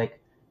history. Like,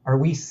 are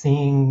we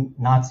seeing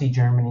Nazi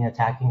Germany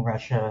attacking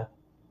Russia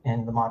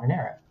in the modern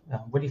era?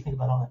 What do you think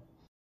about all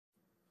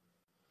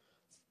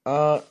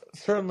that?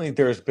 Certainly,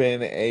 there's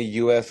been a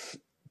U.S.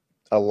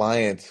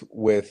 alliance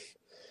with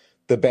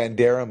the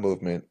Bandera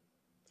movement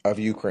of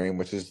Ukraine,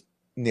 which is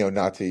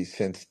neo-Nazi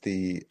since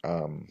the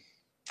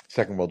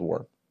Second World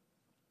War.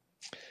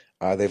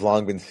 They've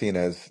long been seen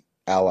as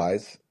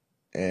allies,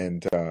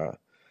 and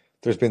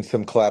there's been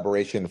some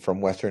collaboration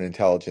from Western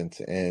intelligence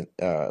and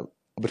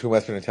between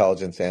Western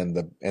intelligence and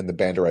the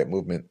Banderite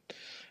movement.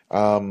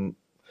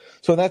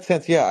 So in that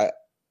sense, yeah,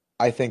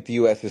 I think the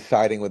U.S. is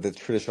siding with its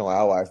traditional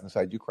allies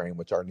inside Ukraine,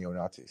 which are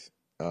neo-Nazis.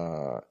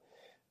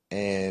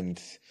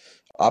 And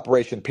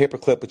Operation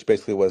Paperclip, which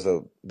basically was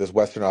this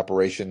Western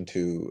operation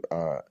to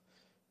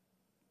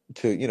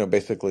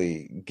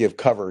basically give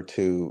cover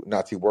to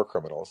Nazi war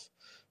criminals.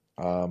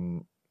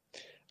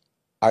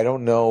 I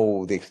don't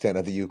know the extent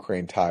of the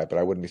Ukraine tie, but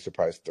I wouldn't be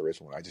surprised if there is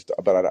one. I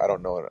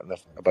don't know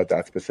enough about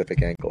that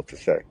specific angle to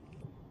say.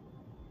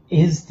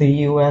 Is the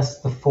U.S.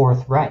 the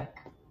Fourth Reich?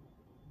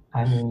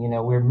 I mean,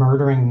 we're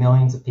murdering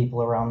millions of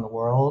people around the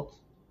world.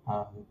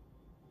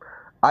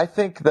 I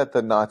think that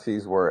the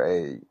Nazis were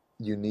a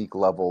unique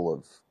level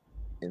of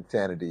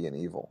insanity and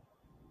evil,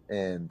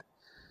 and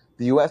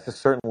the U.S. is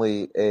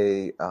certainly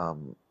a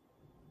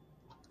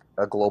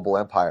global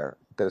empire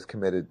that has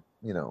committed,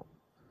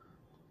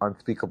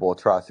 unspeakable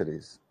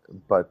atrocities.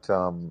 But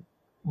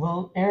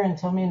Well, Aaron,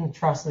 tell me an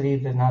atrocity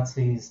the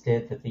Nazis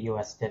did that the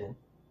U.S. didn't.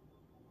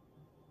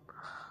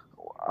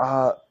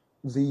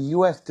 the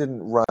U.S.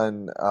 didn't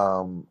run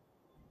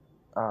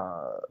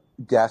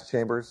gas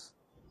chambers,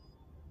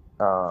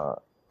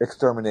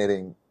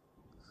 exterminating,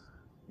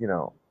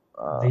 The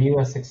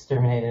U.S.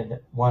 exterminated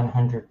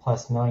 100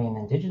 plus million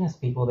indigenous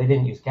people. They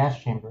didn't use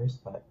gas chambers,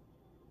 but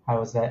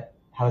how is that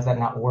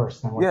not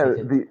worse than what yeah, they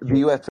did to the Jews?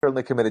 U.S.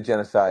 certainly committed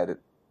genocide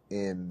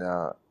in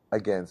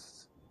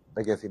against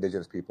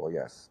indigenous people.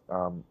 Yes,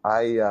 look,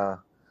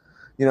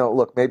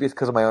 maybe it's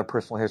because of my own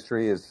personal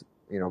history, is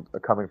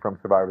coming from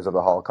survivors of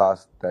the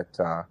Holocaust,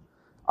 that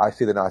I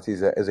see the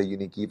Nazis as a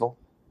unique evil.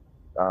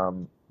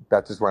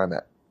 That's just where I'm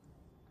at.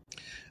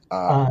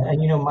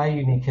 And my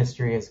unique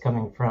history is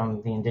coming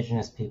from the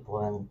indigenous people,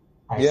 and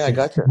I Yeah, I see.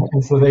 gotcha.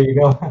 And so there you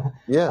go.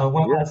 Yeah,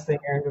 One yeah. last thing,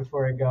 Aaron,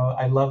 before I go.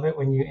 I love it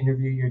when you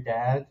interview your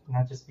dad,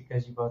 not just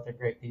because you both are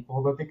great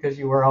people, but because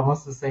you wear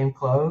almost the same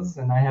clothes,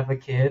 and I have a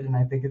kid, and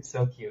I think it's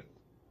so cute.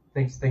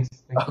 Thanks.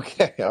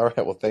 Okay, all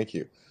right. Well, thank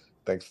you.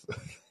 Thanks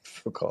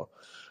for the call.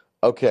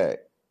 Okay,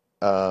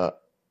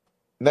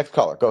 next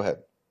caller. Go ahead.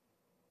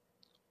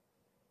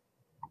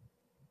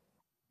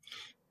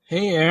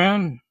 Hey,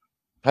 Aaron.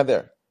 Hi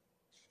there.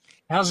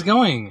 How's it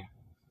going?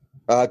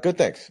 Good.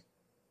 Thanks.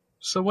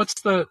 So what's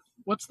the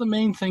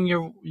main thing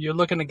you're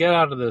looking to get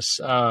out of this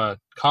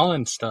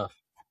call-in stuff?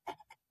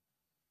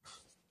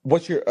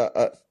 What's your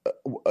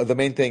the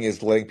main thing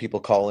is letting people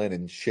call in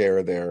and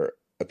share their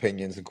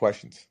opinions and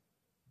questions.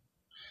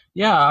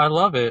 Yeah, I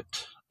love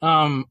it.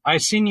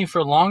 I've seen you for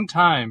a long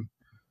time.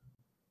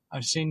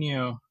 I've seen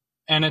you,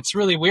 and it's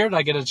really weird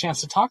I get a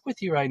chance to talk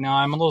with you right now.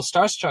 I'm a little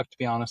starstruck, to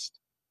be honest.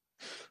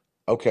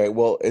 Okay,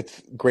 well,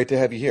 it's great to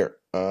have you here,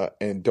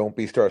 and don't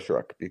be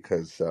starstruck,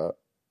 because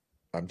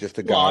I'm just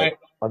a Well, guy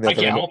on the I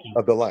other can't end help it.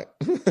 of the line.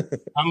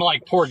 I'm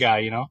like poor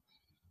guy,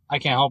 I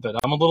can't help it.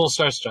 I'm a little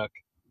starstruck.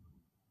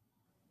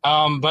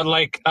 But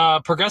like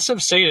progressive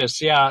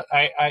sadists, yeah,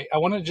 I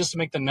wanted just to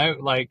make the note,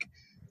 like,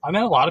 I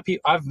met a lot of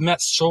people. I've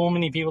met so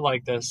many people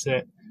like this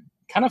that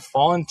kind of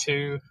fall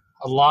into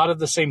a lot of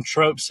the same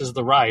tropes as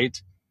the right,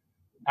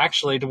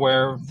 actually, to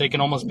where they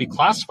can almost be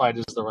classified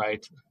as the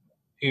right,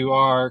 who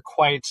are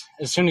quite,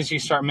 as soon as you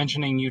start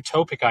mentioning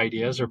utopic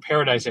ideas or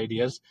paradise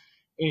ideas,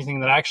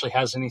 anything that actually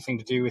has anything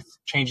to do with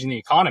changing the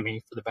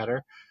economy for the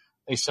better,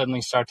 they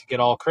suddenly start to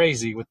get all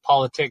crazy with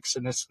politics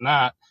and this and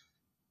that.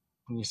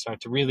 And you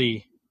start to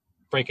really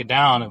break it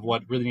down of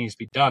what really needs to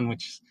be done,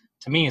 which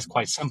to me is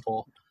quite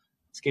simple.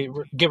 Let's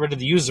get rid of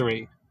the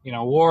usury.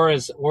 War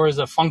is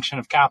a function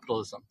of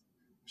capitalism,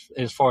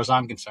 as far as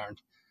I'm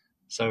concerned.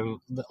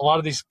 So a lot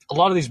of these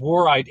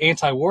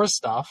anti-war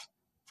stuff,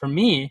 for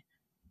me,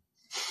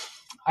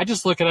 I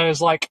just look at it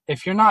as like,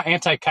 if you're not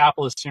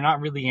anti-capitalist, you're not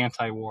really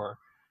anti-war.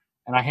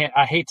 And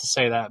I hate to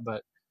say that,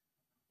 but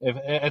if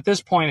at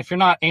this point, if you're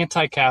not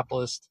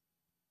anti-capitalist,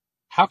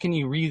 how can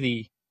you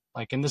really,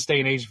 like in this day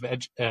and age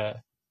of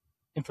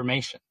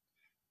information,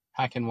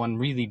 how can one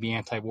really be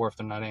anti-war if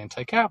they're not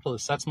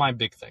anti-capitalist? That's my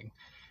big thing.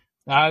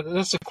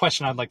 That's a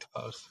question I'd like to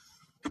pose.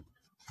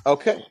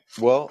 Okay,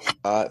 well,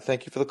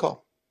 thank you for the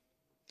call.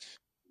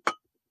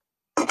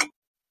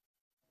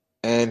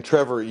 And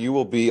Trevor, you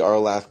will be our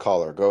last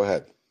caller. Go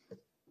ahead.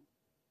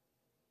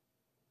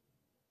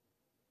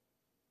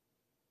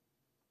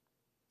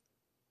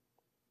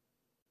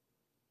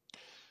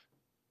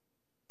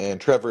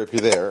 And Trevor, if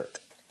you're there,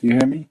 Do you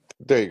hear me?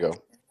 there you go.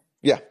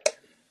 Yeah.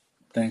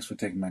 Thanks for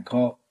taking my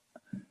call.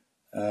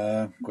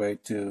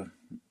 Great to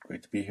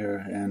be here,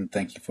 and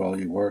thank you for all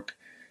your work.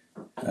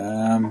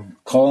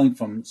 Calling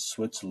from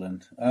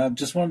Switzerland.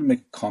 Just wanted to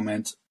make a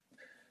comment.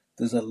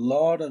 There's a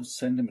lot of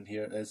sentiment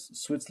here as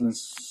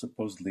Switzerland's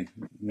supposedly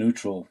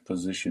neutral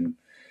position.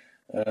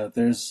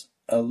 There's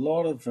a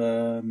lot of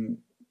kind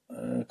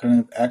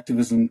of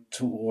activism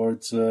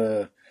towards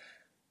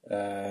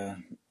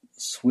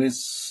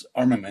Swiss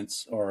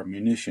armaments or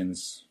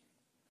munitions,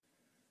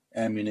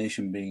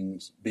 ammunition being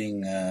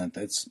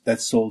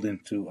that's sold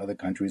into other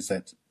countries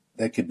that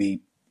could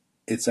be,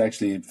 it's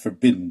actually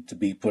forbidden to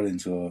be put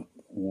into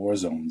war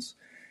zones.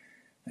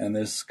 And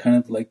there's kind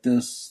of like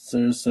this,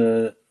 there's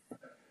a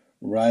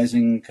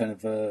rising kind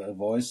of a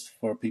voice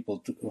for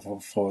people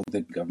for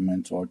the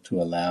government or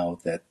to allow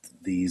that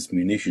these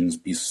munitions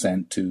be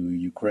sent to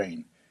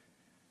Ukraine,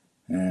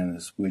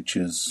 and which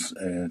is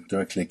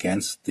directly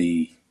against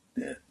the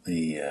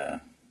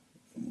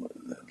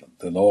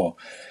law.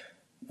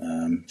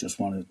 Just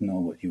wanted to know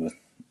what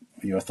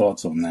your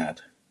thoughts on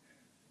that,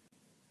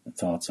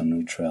 thoughts on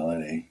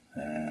neutrality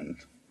and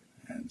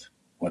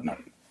whatnot.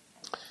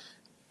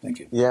 Thank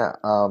you. Yeah.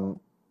 So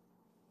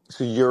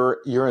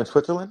you're in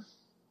Switzerland?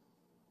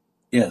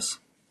 Yes.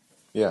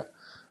 Yeah.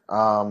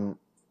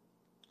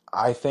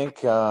 I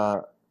think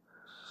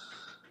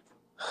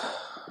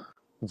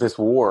this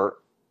war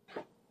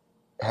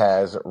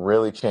has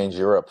really changed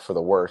Europe for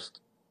the worst.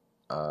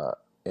 But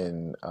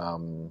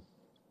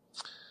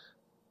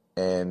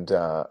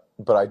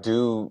I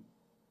do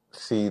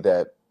see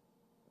that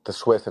the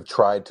Swiss have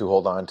tried to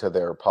hold on to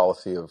their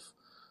policy of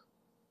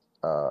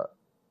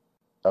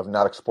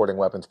not exporting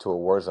weapons to a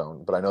war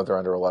zone, but I know they're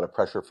under a lot of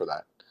pressure for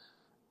that.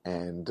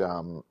 And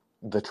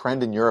the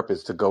trend in Europe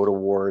is to go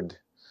toward,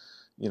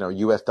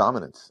 U.S.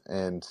 dominance,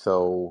 and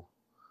so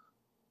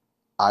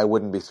I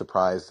wouldn't be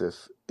surprised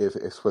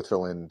if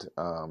Switzerland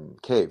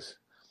caves.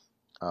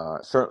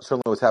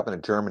 Certainly, what's happened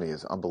in Germany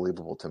is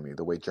unbelievable to me.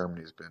 The way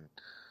Germany's been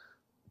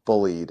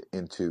bullied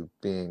into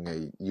being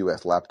a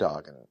U.S.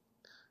 lapdog and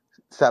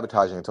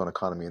sabotaging its own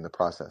economy in the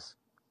process.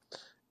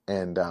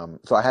 And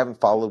so I haven't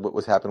followed what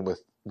was happened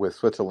with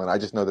Switzerland. I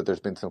just know that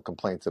there's been some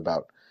complaints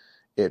about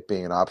it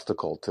being an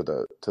obstacle to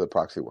the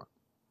proxy war.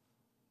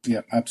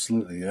 Yeah,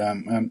 absolutely.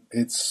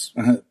 It's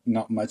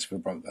not much of a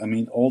problem. I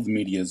mean, all the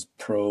media is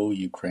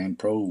pro-Ukraine,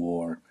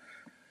 pro-war.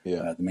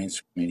 Yeah. The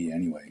mainstream media,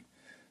 anyway.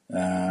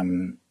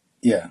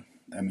 Yeah,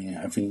 I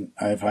mean,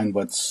 I find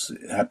what's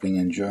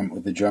happening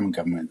with the German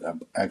government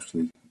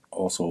actually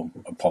also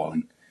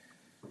appalling.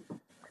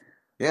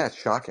 Yeah, it's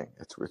shocking.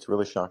 It's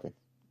really shocking.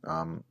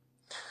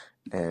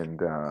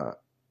 And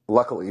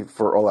luckily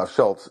for Olaf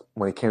Scholz,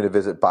 when he came to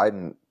visit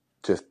Biden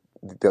just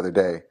the other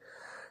day,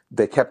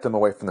 they kept him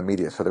away from the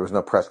media, so there was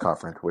no press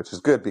conference, which is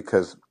good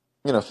because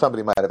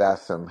somebody might have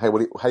asked him, "Hey, how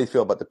do you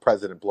feel about the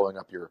president blowing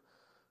up your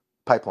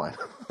pipeline?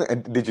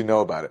 And did you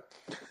know about it?"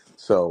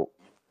 So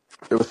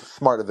it was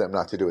smart of them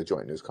not to do a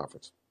joint news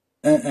conference.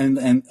 And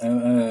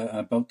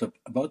about the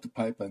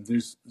pipeline,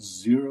 there's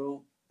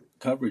zero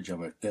coverage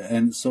of it,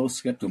 and so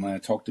skeptical. When I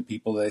talk to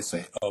people, they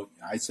say, "Oh,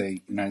 I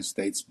say United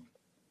States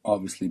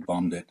obviously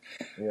bombed it,"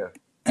 Yeah.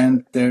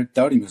 and they're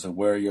doubting us.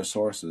 Where are your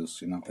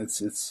sources?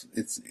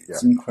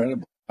 It's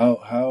incredible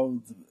how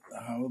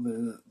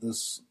the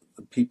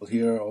people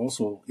here are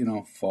also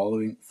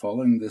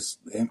following this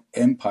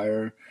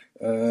empire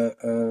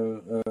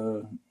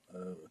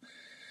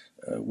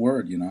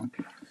word.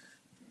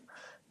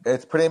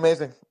 It's pretty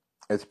amazing.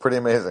 It's pretty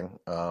amazing.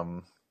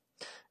 And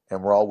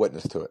we're all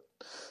witness to it.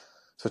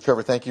 So,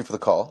 Trevor, thank you for the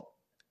call.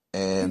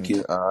 And Thank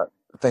you.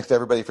 Thanks to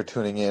everybody for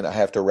tuning in. I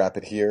have to wrap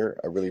it here.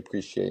 I really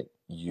appreciate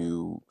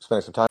you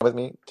spending some time with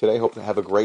me today. Hope to have a great